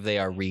proactive, they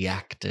are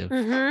reactive.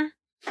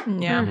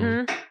 Mm-hmm. Yeah.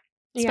 Mm-hmm.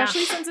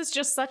 Especially since it's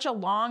just such a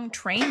long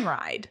train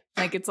ride.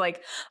 Like, it's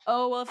like,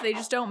 oh, well, if they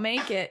just don't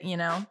make it, you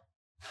know,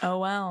 oh,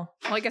 well.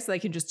 Well, I guess they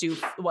can just do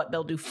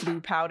they'll do flu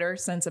powder,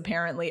 since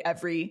apparently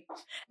every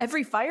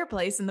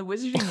fireplace in the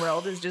wizarding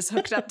world is just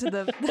hooked up to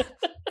the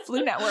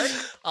flu network.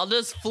 I'll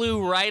just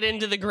flew right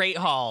into the Great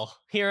Hall.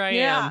 Here I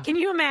Yeah. Can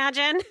you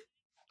imagine?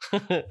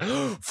 am.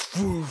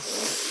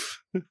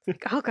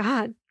 Oh,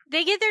 God.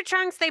 They get their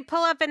trunks, they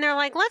pull up, and they're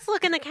like, let's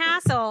look in the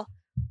castle.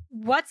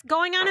 what's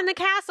going on in the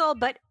castle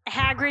but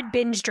Hagrid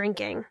binge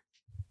drinking.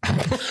 Come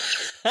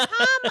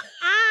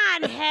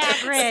on,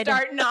 Hagrid.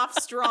 Starting off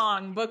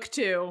strong, book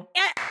 2.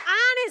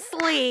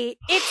 Honestly,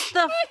 it's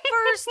the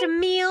first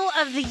meal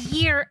of the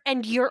year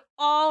and you're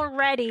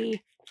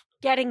already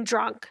getting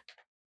drunk.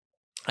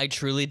 I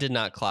truly did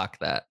not clock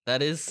that.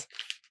 That is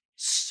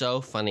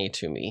so funny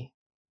to me.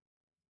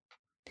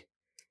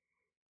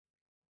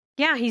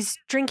 Yeah, he's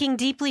drinking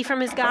deeply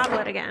from his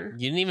goblet again.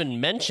 You didn't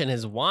even mention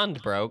his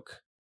wand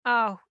broke.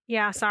 Oh,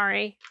 yeah,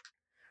 sorry.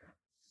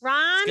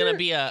 Ron? It's gonna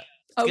be a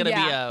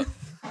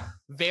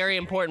very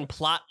important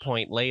plot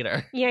point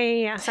later.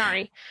 Yeah,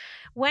 sorry.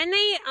 When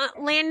they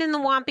land in the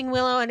Whomping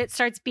Willow and it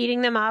starts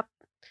beating them up,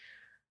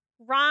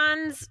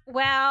 Ron's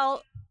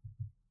wand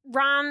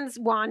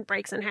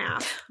breaks in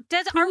half.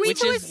 Are we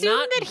to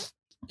assume that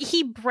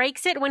he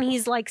breaks it when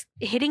he's like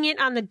hitting it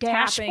on the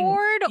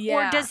dashboard?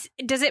 Yeah. Or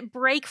does it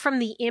break from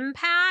the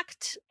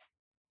impact?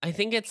 I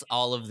think it's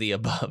all of the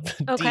above.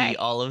 Okay. D,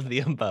 all of the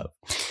above.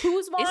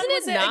 Whose wand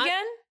was it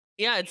again?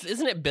 Yeah,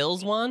 isn't it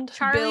Bill's wand?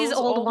 Charlie's Bill's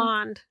old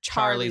wand.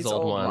 Charlie's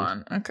old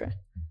wand. Okay.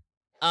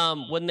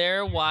 When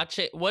they're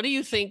watching, what do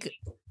you think?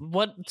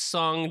 What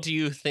song do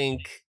you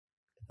think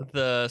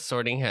the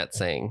Sorting Hat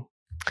sang?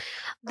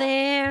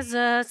 There's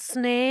a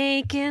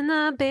snake in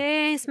the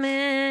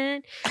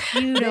basement.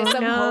 You There's don't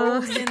some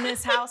know. hoes in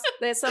this house.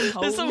 There's some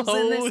hoes in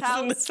this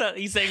house.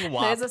 He's saying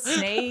WAP. There's a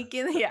snake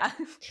in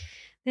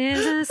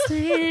There's a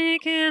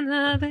snake in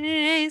the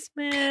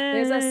basement.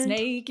 There's a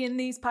snake in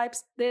these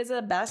pipes. There's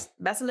a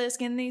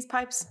basilisk in these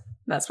pipes.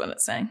 That's what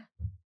it's saying.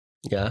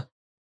 Yeah.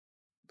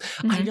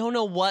 Mm-hmm. I don't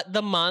know what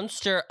the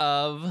monster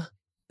of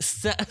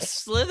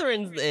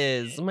Slytherin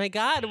is. My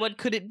God, what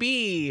could it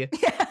be?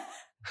 Yeah.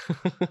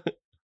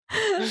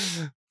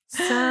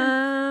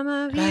 Some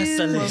of you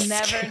Basilisk. We'll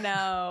never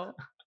know.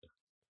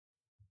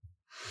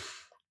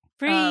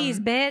 freeze,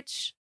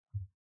 bitch.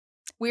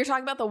 We were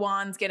talking about the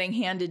wands getting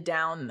handed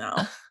down, though.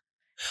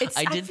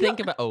 I did think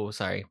about... Oh,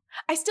 sorry.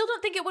 I still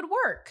don't think it would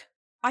work.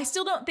 I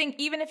still don't think,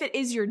 even if it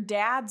is your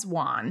dad's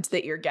wand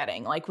that you're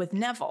getting, like with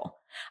Neville,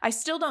 I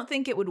still don't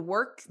think it would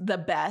work the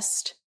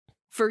best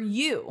for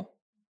you.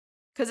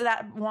 Because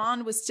that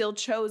wand was still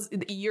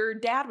chosen. Your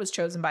dad was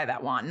chosen by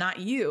that wand, not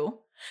you.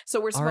 So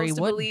we're supposed Ari,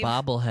 to what believe...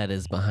 bobblehead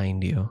is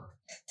behind you?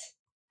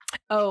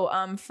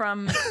 Oh,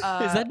 from... is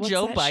that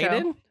Joe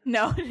Biden? Show?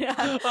 No,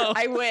 Oh.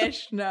 I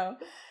wish. No.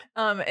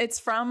 It's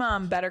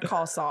from Better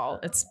Call Saul.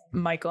 It's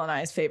Michael and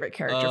I's favorite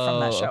character from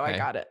that show. Okay. I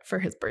got it for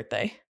his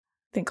birthday.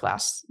 I think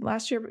last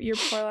year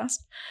before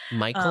last.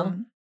 Michael?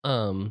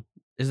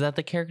 Is that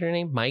the character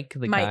name? Mike,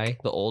 the Mike. guy,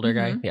 the older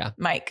guy? Mhm. Yeah.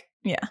 Mike.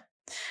 Yeah.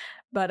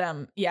 But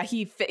yeah,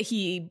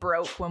 he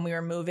broke when we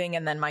were moving,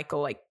 and then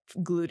Michael like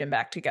glued him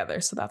back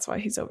together. So that's why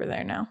he's over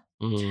there now.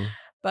 Mm.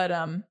 But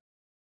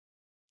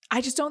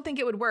I just don't think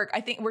it would work.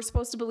 I think we're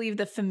supposed to believe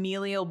the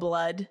familial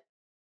blood,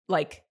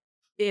 like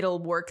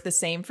it'll work the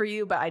same for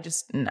you, but I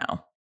just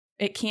no.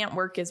 It can't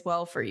work as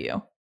well for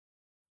you.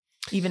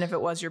 Even if it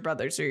was your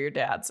brother's or your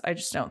dad's. I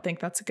just don't think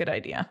that's a good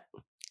idea.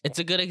 It's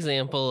a good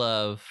example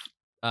of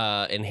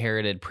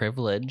inherited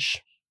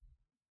privilege.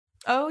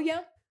 Oh,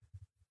 yeah.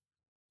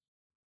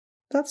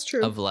 That's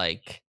true. Of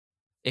like,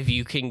 if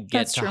you can get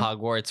That's to true.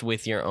 Hogwarts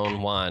with your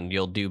own wand,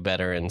 you'll do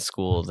better in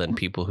school than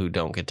people who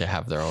don't get to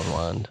have their own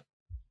wand.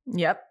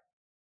 Yep.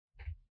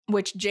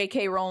 Which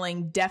J.K.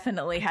 Rowling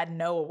definitely had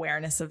no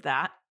awareness of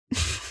that.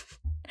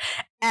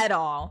 At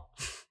all.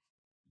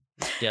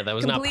 Yeah, that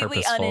was not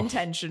Completely purposeful.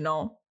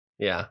 unintentional.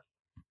 Yeah.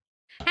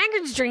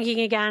 Hagrid's drinking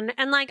again,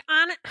 and like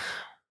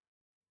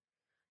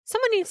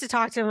someone needs to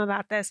talk to him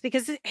about this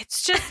because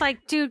it's just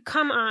like, dude,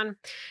 come on.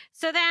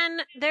 So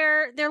then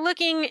they're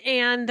looking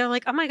and they're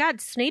like, oh my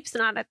God, Snape's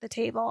not at the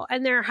table,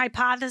 and they're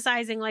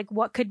hypothesizing like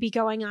what could be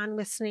going on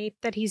with Snape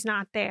that he's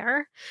not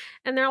there,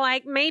 and they're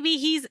like, maybe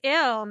he's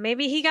ill,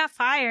 maybe he got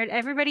fired,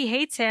 everybody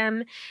hates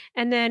him,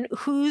 and then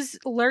who's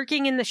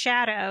lurking in the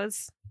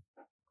shadows,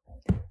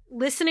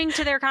 listening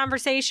to their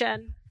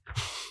conversation?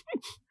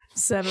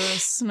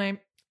 Severus Snape.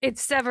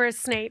 It's Severus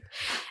Snape.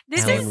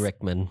 This Alan is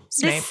Rickman.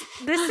 Snape.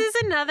 This is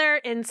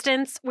another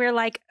instance where,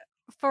 like,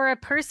 for a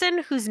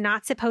person who's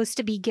not supposed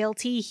to be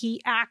guilty,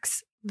 he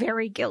acts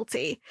very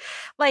guilty.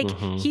 Like,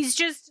 Mhm. he's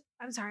just,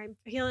 I'm sorry, I'm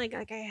feeling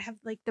like I have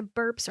like the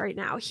burps right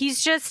now.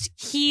 He's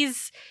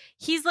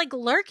like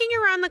lurking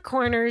around the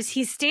corners.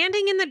 He's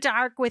standing in the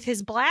dark with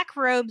his black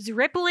robes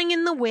rippling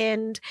in the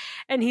wind.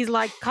 And he's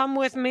like, come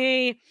with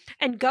me,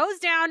 and goes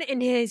down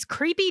in his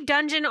creepy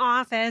dungeon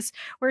office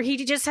where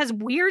he just has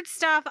weird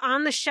stuff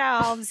on the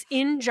shelves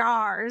in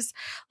jars.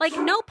 Like,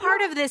 no part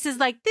of this is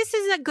like, this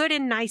is a good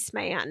and nice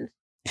man.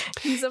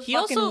 He's a He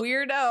fucking also-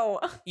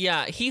 weirdo.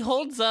 Yeah, he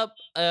holds up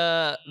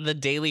the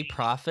Daily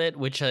Prophet,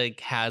 which like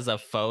has a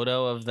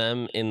photo of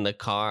them in the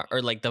car,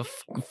 or like the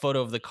photo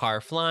of the car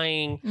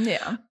flying.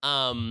 Yeah.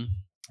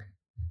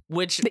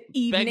 Which The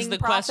evening begs the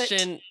prophet.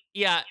 question.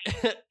 Yeah,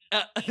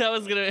 I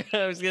was gonna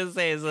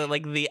say, is it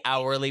like the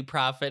hourly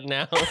prophet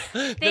now,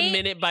 the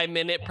minute by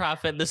minute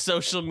prophet, the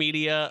social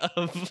media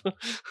of?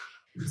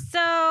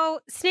 So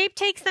Snape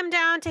takes them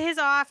down to his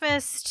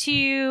office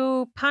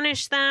to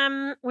punish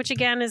them, which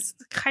again is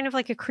kind of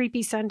like a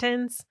creepy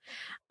sentence.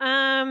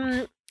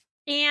 And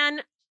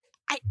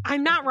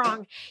I'm not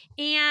wrong.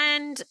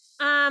 And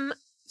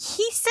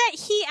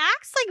he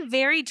acts like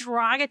very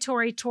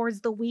derogatory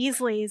towards the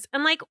Weasleys.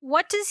 And like,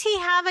 what does he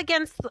have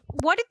against?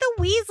 What did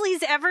the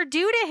Weasleys ever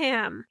do to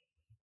him?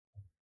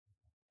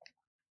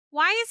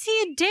 Why is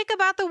he a dick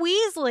about the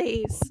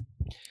Weasleys?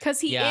 Because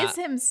he is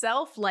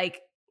himself like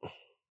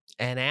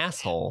an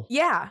asshole.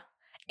 Yeah.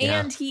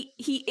 And he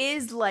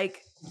is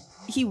like,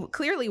 he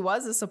clearly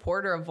was a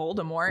supporter of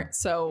Voldemort.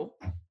 So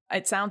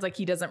it sounds like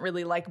he doesn't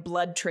really like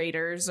blood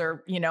traitors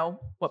or, you know,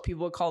 what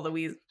people would call the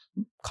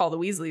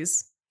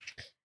Weasleys.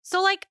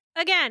 So like,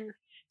 again,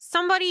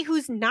 somebody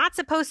who's not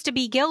supposed to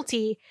be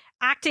guilty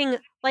acting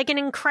like an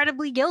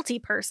incredibly guilty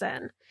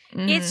person.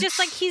 It's just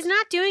like, he's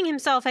not doing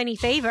himself any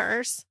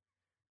favors.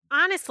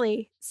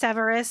 Honestly,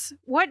 Severus,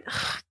 what?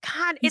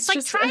 God, it's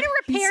like, try to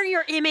repair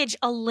your image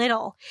a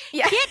little.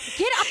 Yeah.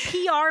 Get a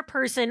PR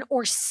person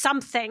or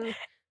something.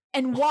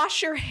 And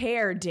wash your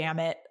hair, damn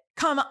it.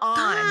 Come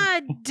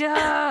on.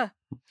 God.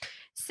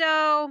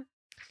 So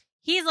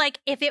he's like,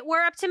 if it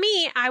were up to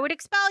me, I would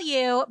expel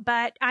you,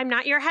 but I'm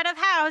not your head of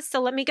house,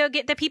 so let me go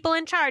get the people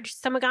in charge.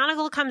 So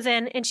McGonagall comes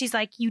in and she's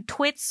like, you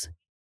twits,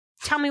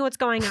 tell me what's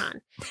going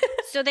on.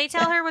 So they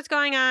tell her what's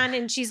going on,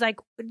 and she's like,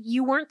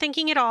 you weren't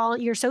thinking at all.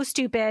 You're so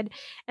stupid.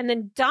 And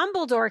then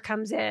Dumbledore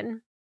comes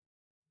in,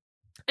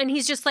 and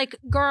he's just like,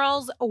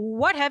 girls,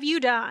 what have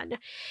you done?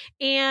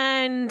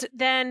 And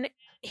then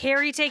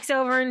Harry takes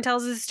over and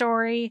tells his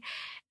story.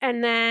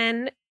 And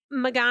then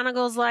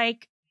McGonagall's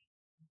like,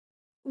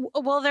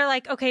 well, they're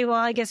like, okay, well,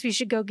 I guess we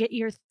should go get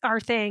our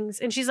things.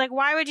 And she's like,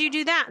 why would you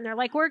do that? And they're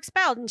like, we're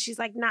expelled. And she's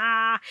like,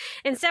 nah.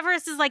 And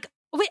Severus is like,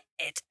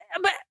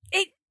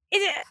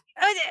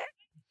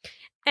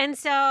 and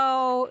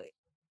so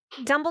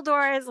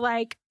Dumbledore is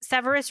like,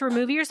 Severus,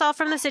 remove yourself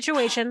from the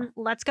situation.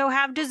 Let's go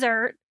have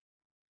dessert.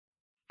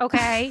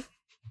 Okay.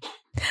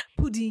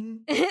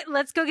 Pudding.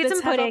 Let's go get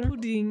some pudding.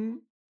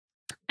 Pudding.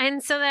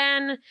 And so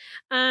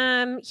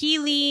then he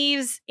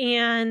leaves,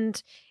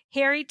 and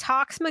Harry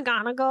talks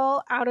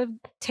McGonagall out of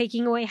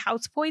taking away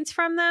house points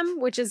from them,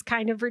 which is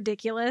kind of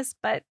ridiculous,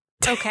 but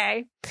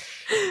okay.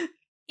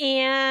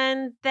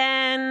 And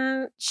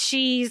then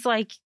she's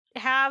like,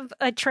 have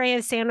a tray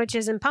of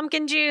sandwiches and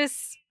pumpkin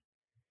juice.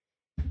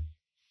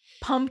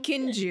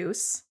 Pumpkin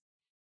juice?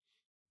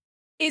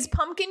 Is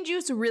pumpkin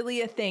juice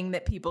really a thing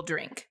that people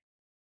drink?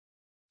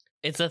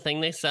 It's a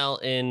thing they sell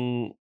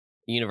in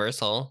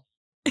Universal.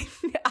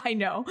 I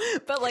know,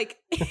 but like,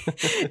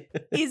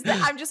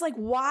 I'm just like,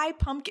 why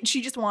pumpkin?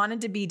 She just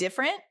wanted to be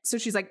different, so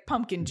she's like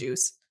pumpkin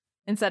juice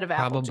instead of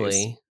apple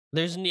juice.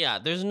 There's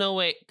no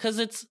way,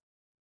 because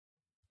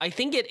I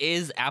think it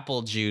is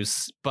apple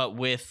juice, but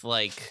with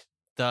like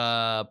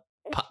the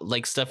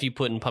like stuff you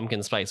put in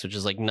pumpkin spice, which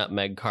is like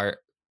nutmeg,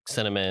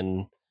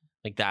 cinnamon,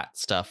 like that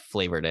stuff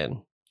flavored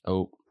in.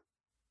 Oh.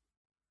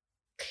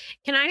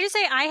 Can I just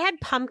say, I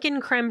had pumpkin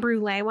creme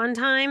brulee one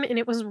time, and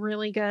it was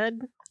really good.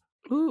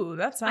 Ooh,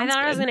 that sounds good. I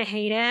thought I was going to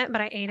hate it,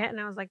 but I ate it, and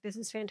I was like, this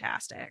is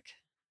fantastic.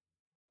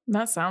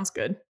 That sounds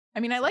good.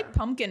 I mean, I like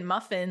pumpkin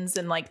muffins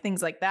and like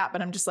things like that,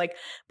 but I'm just like,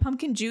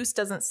 pumpkin juice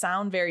doesn't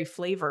sound very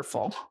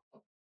flavorful.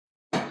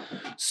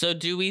 So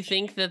do we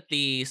think that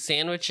the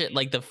sandwich,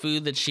 like the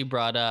food that she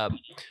brought up,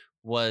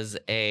 was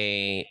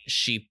like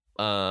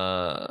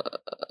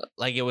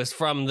it was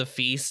from the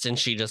feast, and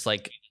she just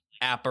like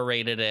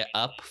apparated it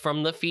up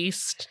from the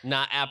feast,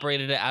 not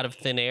apparated it out of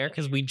thin air?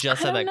 Because we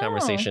just had that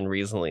conversation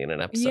recently in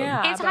an episode.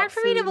 Yeah, it's hard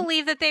for me to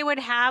believe that they would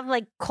have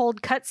like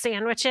cold cut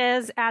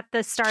sandwiches at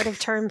the start of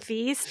term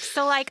feast.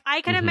 So like, I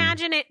can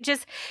imagine it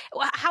just,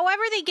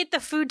 however they get the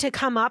food to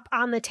come up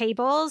on the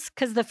tables,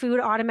 because the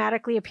food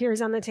automatically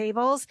appears on the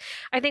tables.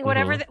 I think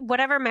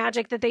whatever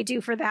magic that they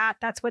do for that,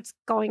 that's what's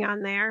going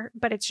on there.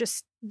 But it's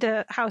just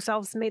the house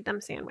elves made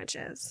them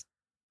sandwiches.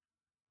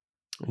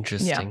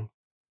 Interesting. Yeah.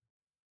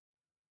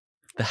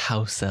 The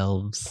house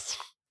elves.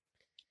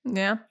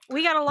 Yeah.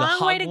 We got a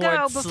long way to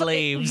go before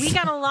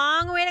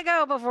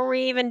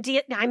we even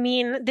I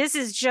mean, this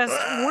is just,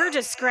 we're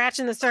just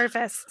scratching the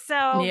surface.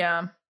 So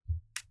yeah.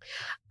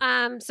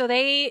 So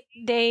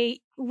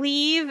they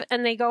leave,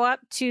 and they go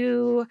up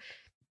to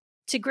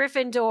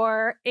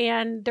Gryffindor,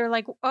 and they're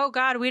like, oh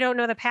God, we don't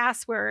know the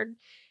password.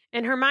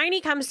 And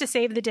Hermione comes to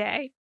save the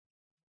day.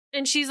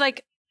 And she's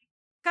like,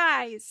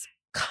 guys,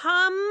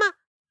 come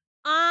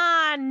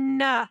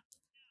on.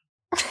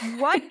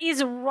 What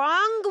is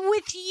wrong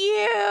with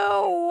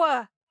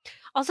you?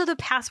 Also, the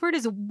password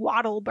is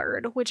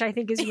Wattlebird, which I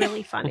think is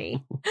really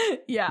funny.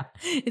 Yeah,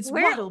 it's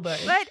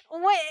Wattlebird. But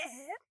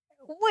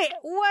wait,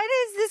 what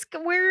is this?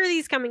 Where are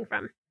these coming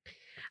from?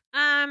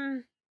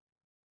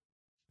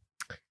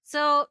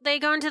 So they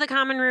go into the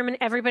common room, and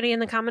everybody in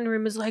the common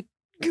room is like,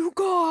 you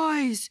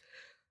guys,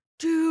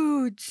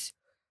 dudes,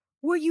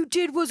 what you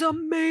did was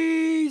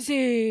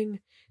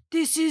amazing.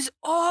 This is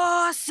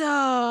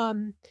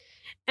awesome.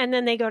 And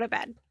then they go to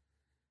bed.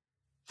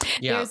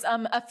 Yeah. There's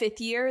a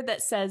fifth year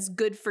that says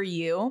 "Good for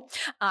you."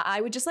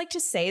 I would just like to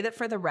say that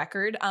for the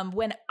record,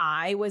 when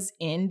I was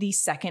in the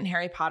second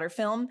Harry Potter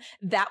film,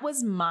 that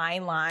was my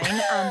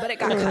line, but it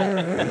got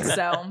cut.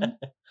 So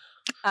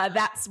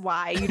that's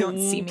why you don't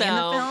see me in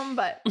the film,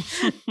 but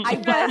I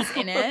was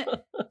in it,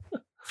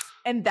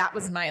 and that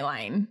was my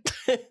line.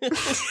 That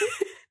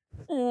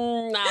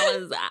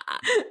was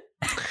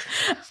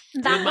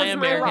That my was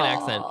American my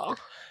accent. role.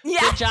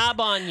 Yeah. Good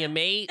job on you,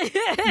 mate.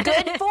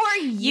 Good for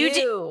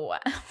you.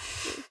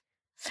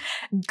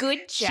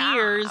 Good job.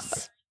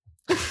 Cheers.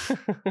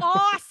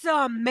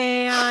 Awesome,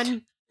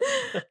 man.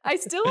 I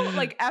still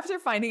like after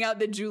finding out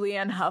that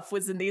Julianne Hough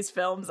was in these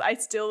films, I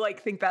still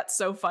like think that's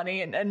so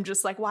funny and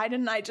just like, why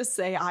didn't I just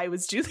say I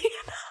was Julianne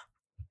Hough?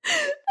 That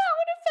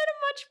would have been a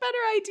much better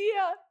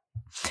idea.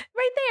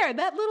 Right there,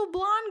 that little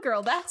blonde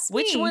girl, that's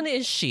Which me. one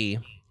is she?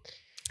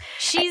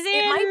 She's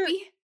in. It might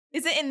be.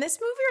 Is it in this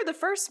movie or the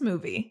first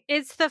movie?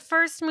 It's the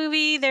first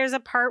movie. There's a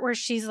part where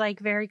she's like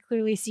very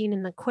clearly seen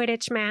in the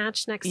Quidditch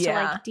match next to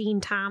like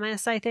Dean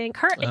Thomas, I think.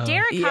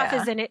 Derek Hough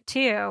is in it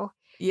too.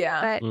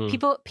 Yeah. But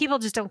people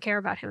just don't care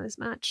about him as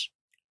much.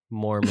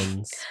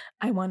 Mormons.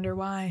 I wonder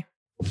why.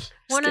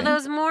 One of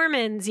those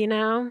Mormons, you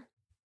know?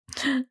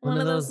 One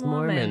of those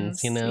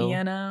Mormons, you know?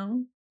 You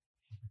know?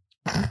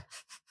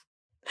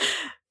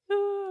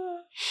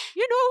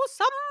 You know,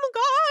 some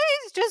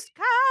guys just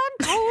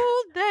can't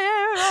hold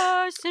their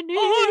arsenic.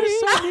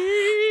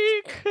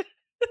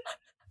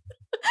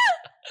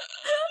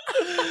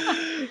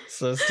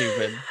 So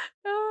stupid.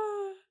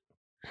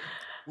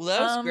 Well,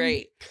 that was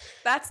great.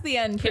 That's the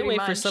end. Can't wait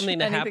for much. something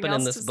to Anything happen in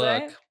else this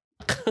to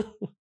book.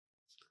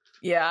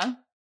 Yeah.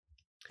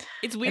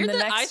 It's weird the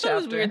that I next thought it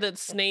was chapter. weird that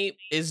Snape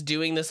is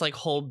doing this like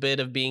whole bit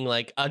of being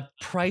like a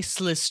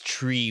priceless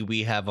tree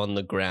we have on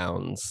the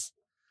grounds.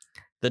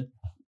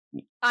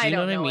 I you know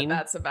don't what I know mean? what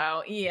that's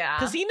about. Yeah.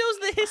 Because he knows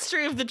the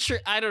history of the tree.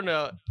 I don't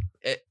know.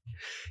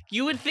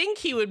 You would think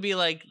he would be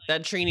like,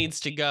 that tree needs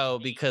to go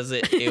because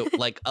it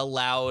like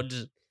allowed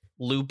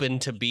Lupin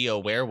to be a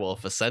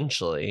werewolf,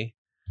 essentially.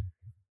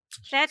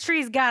 That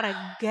tree's gotta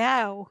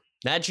go.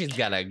 That tree's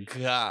gotta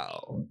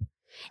go.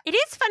 It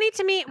is funny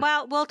to me.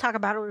 Well, we'll talk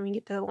about it when we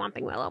get to the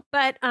Whomping Willow.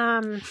 But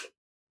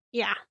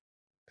yeah.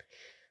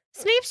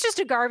 Snape's just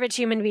a garbage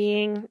human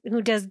being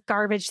who does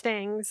garbage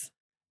things.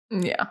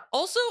 Yeah.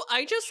 Also,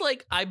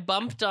 I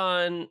bumped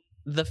on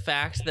the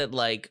fact that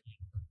like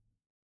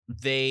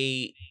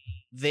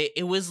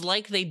it was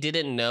like they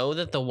didn't know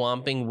that the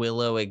Whomping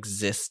Willow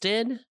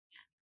existed.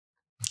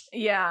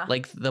 Yeah.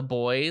 Like the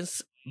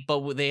boys,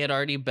 but they had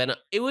already been.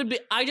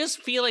 I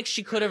just feel like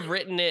she could have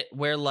written it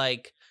where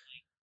like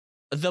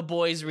the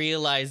boys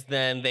realized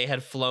then they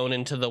had flown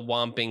into the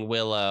Whomping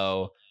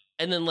Willow.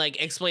 And then,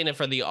 like, explain it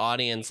for the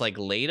audience, like,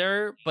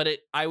 later. But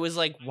I was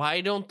like,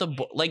 why don't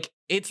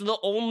it's the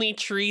only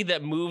tree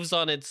that moves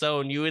on its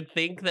own. You would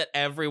think that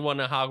everyone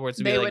at Hogwarts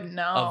would They be would like,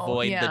 know.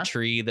 avoid the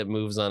tree that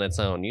moves on its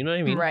own. You know what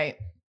I mean?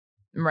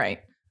 Right.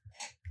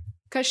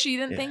 Because she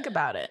didn't think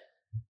about it.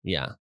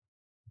 Yeah.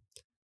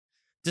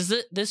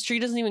 This tree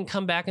doesn't even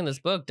come back in this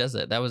book, does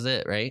it? That was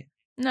it, right?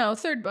 No,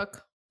 third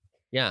book.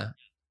 Yeah.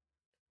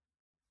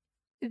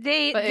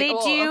 They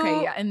do.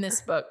 Okay, yeah, in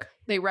this book.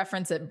 They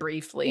reference it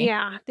briefly.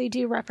 Yeah, they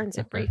do reference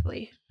it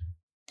briefly.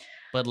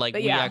 But like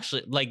we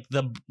actually like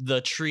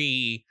the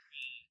tree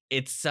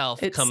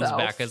itself comes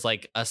back as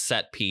like a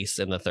set piece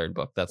in the third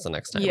book. That's the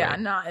next time. Yeah,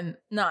 right?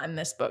 not in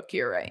this book.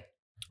 You're right.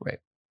 Right.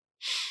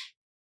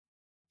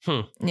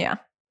 Yeah.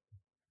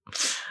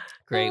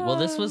 Great. Well,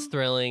 this was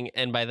thrilling,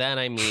 and by that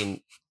I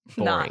mean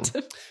boring. Not.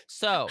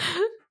 So,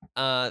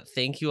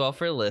 thank you all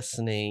for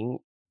listening.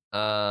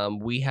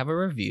 We have a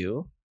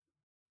review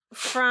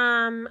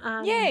From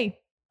Yay.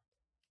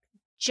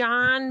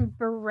 John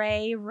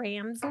Beret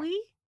Ramsley.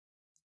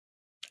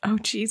 Oh,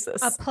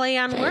 Jesus. A play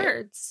on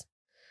words.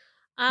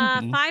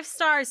 5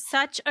 stars,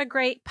 such a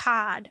great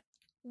pod.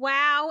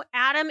 Wow,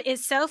 Adam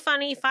is so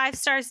funny. 5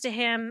 stars to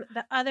him.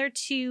 The other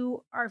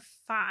 2 are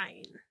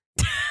fine.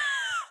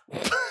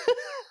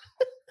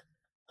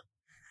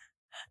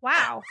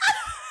 Wow.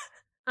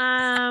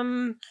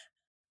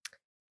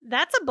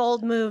 That's a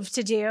bold move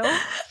to do.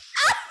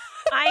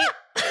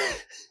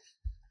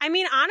 I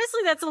mean,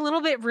 honestly, that's a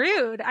little bit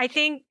rude. I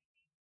think,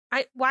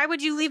 why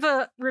would you leave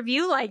a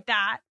review like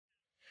that?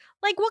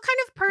 Like, what kind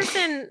of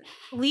person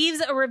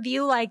leaves a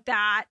review like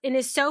that and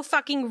is so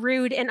fucking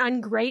rude and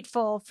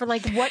ungrateful for,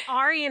 like, what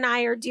Ari and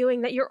I are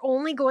doing that you're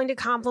only going to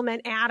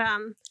compliment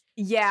Adam?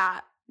 Yeah.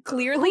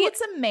 Clearly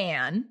it's a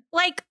man.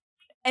 Like,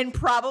 and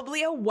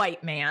probably a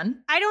white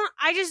man.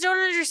 I just don't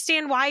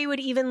understand why you would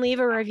even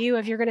leave a review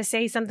if you're going to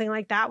say something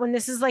like that when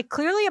this is like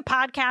clearly a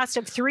podcast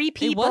of 3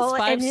 people. It was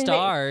 5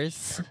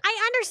 stars.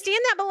 I understand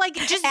that, but like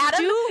just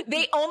Adam,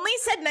 they only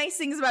said nice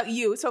things about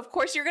you. So of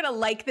course you're going to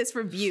like this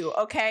review.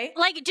 Okay.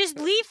 Like just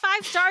leave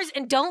 5 stars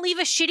and don't leave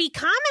a shitty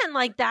comment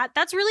like that.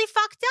 That's really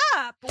fucked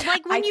up.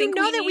 Like when you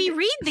know that we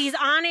read these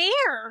on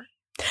air.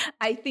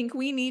 I think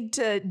we need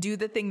to do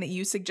the thing that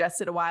you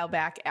suggested a while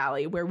back,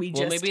 Allie, where we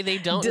just maybe they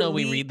don't know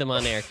we read them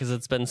on air because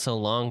it's been so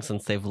long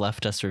since they've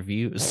left us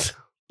reviews.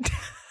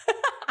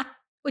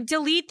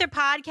 delete the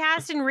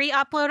podcast and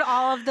re-upload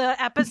all of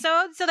the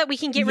episodes so that we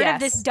can get rid of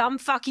this dumb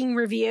fucking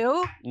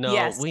review? No,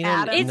 Yes, we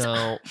don't. Adam.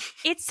 No,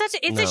 It's such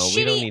a, it's no, a shitty.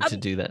 we don't need to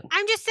do that.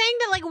 I'm just saying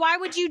that, like, why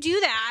would you do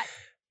that?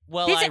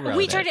 Well, I wrote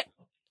we it. tried to.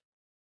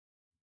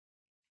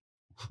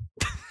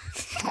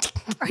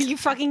 Are you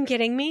fucking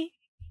kidding me?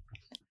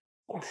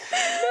 No,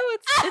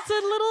 it's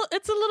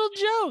a little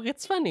joke.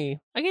 It's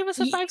funny. I gave us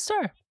a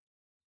 5-star.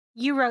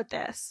 You wrote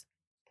this.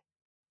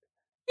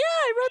 Yeah,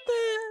 I wrote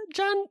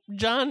the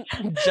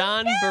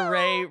John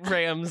Beret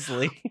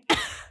Ramsley.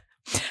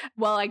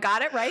 Well, I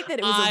got it right that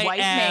it was a white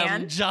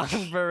man. John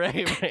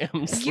Beret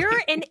Ramsley.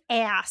 You're an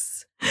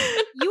ass.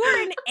 You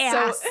are an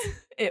ass. So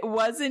it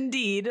was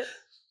indeed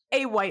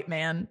a white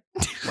man.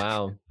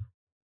 Wow.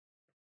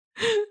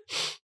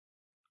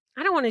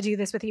 I don't want to do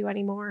this with you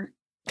anymore.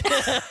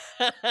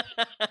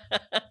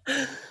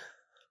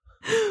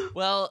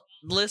 Well,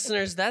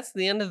 listeners, that's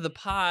the end of the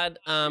pod.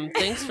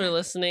 Thanks for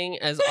listening.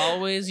 As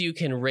always, you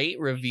can rate,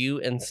 review,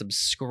 and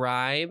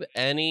subscribe.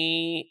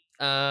 Any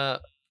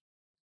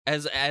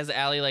as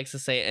Allie likes to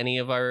say, any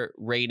of our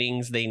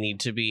ratings, they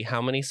need to be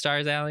how many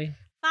stars, Allie?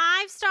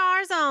 5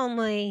 stars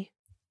only.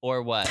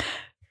 Or what?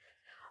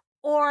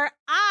 Or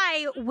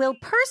I will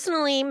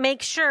personally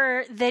make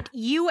sure that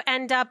you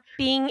end up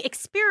being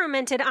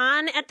experimented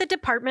on at the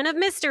Department of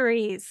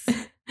Mysteries.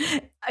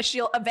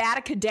 She'll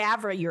Avada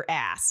Kedavra your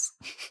ass.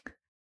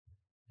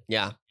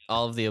 Yeah,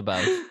 all of the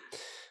above.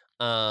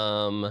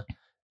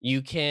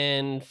 You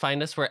can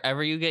find us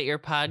wherever you get your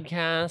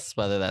podcasts,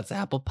 whether that's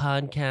Apple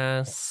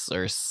Podcasts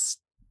or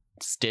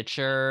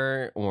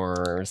Stitcher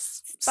or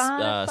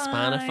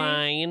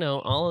Spotify, you know,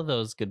 all of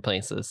those good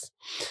places.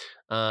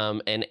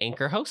 And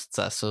Anchor hosts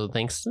us, so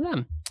thanks to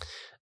them.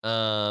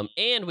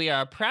 And we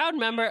are a proud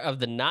member of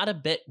the Not a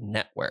Bit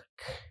Network.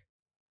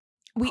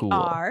 We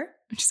are.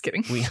 I'm just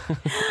kidding. News.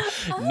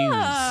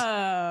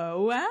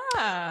 Oh,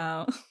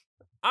 wow.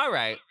 All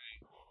right.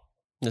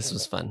 This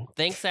was fun.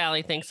 Thanks,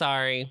 Allie. Thanks,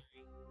 Ari.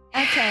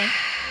 Okay.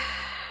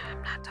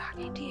 I'm not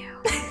talking to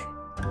you.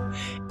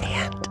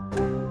 And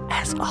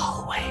as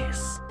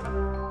always,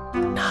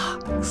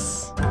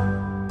 Knox.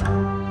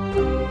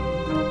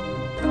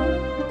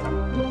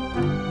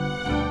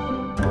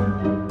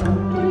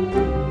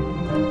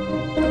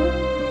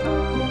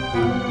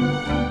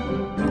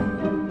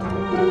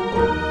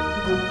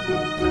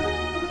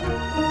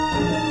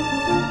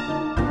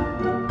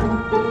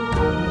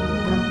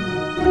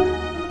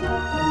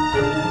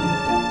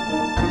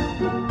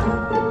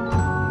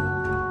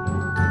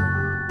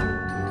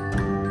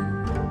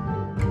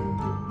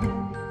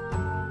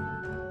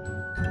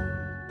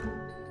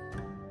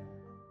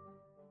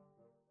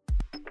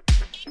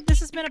 This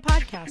has been a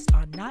podcast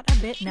on Not a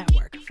Bit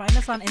Network. Find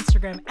us on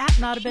Instagram at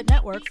Not a Bit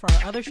Network for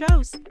our other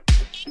shows.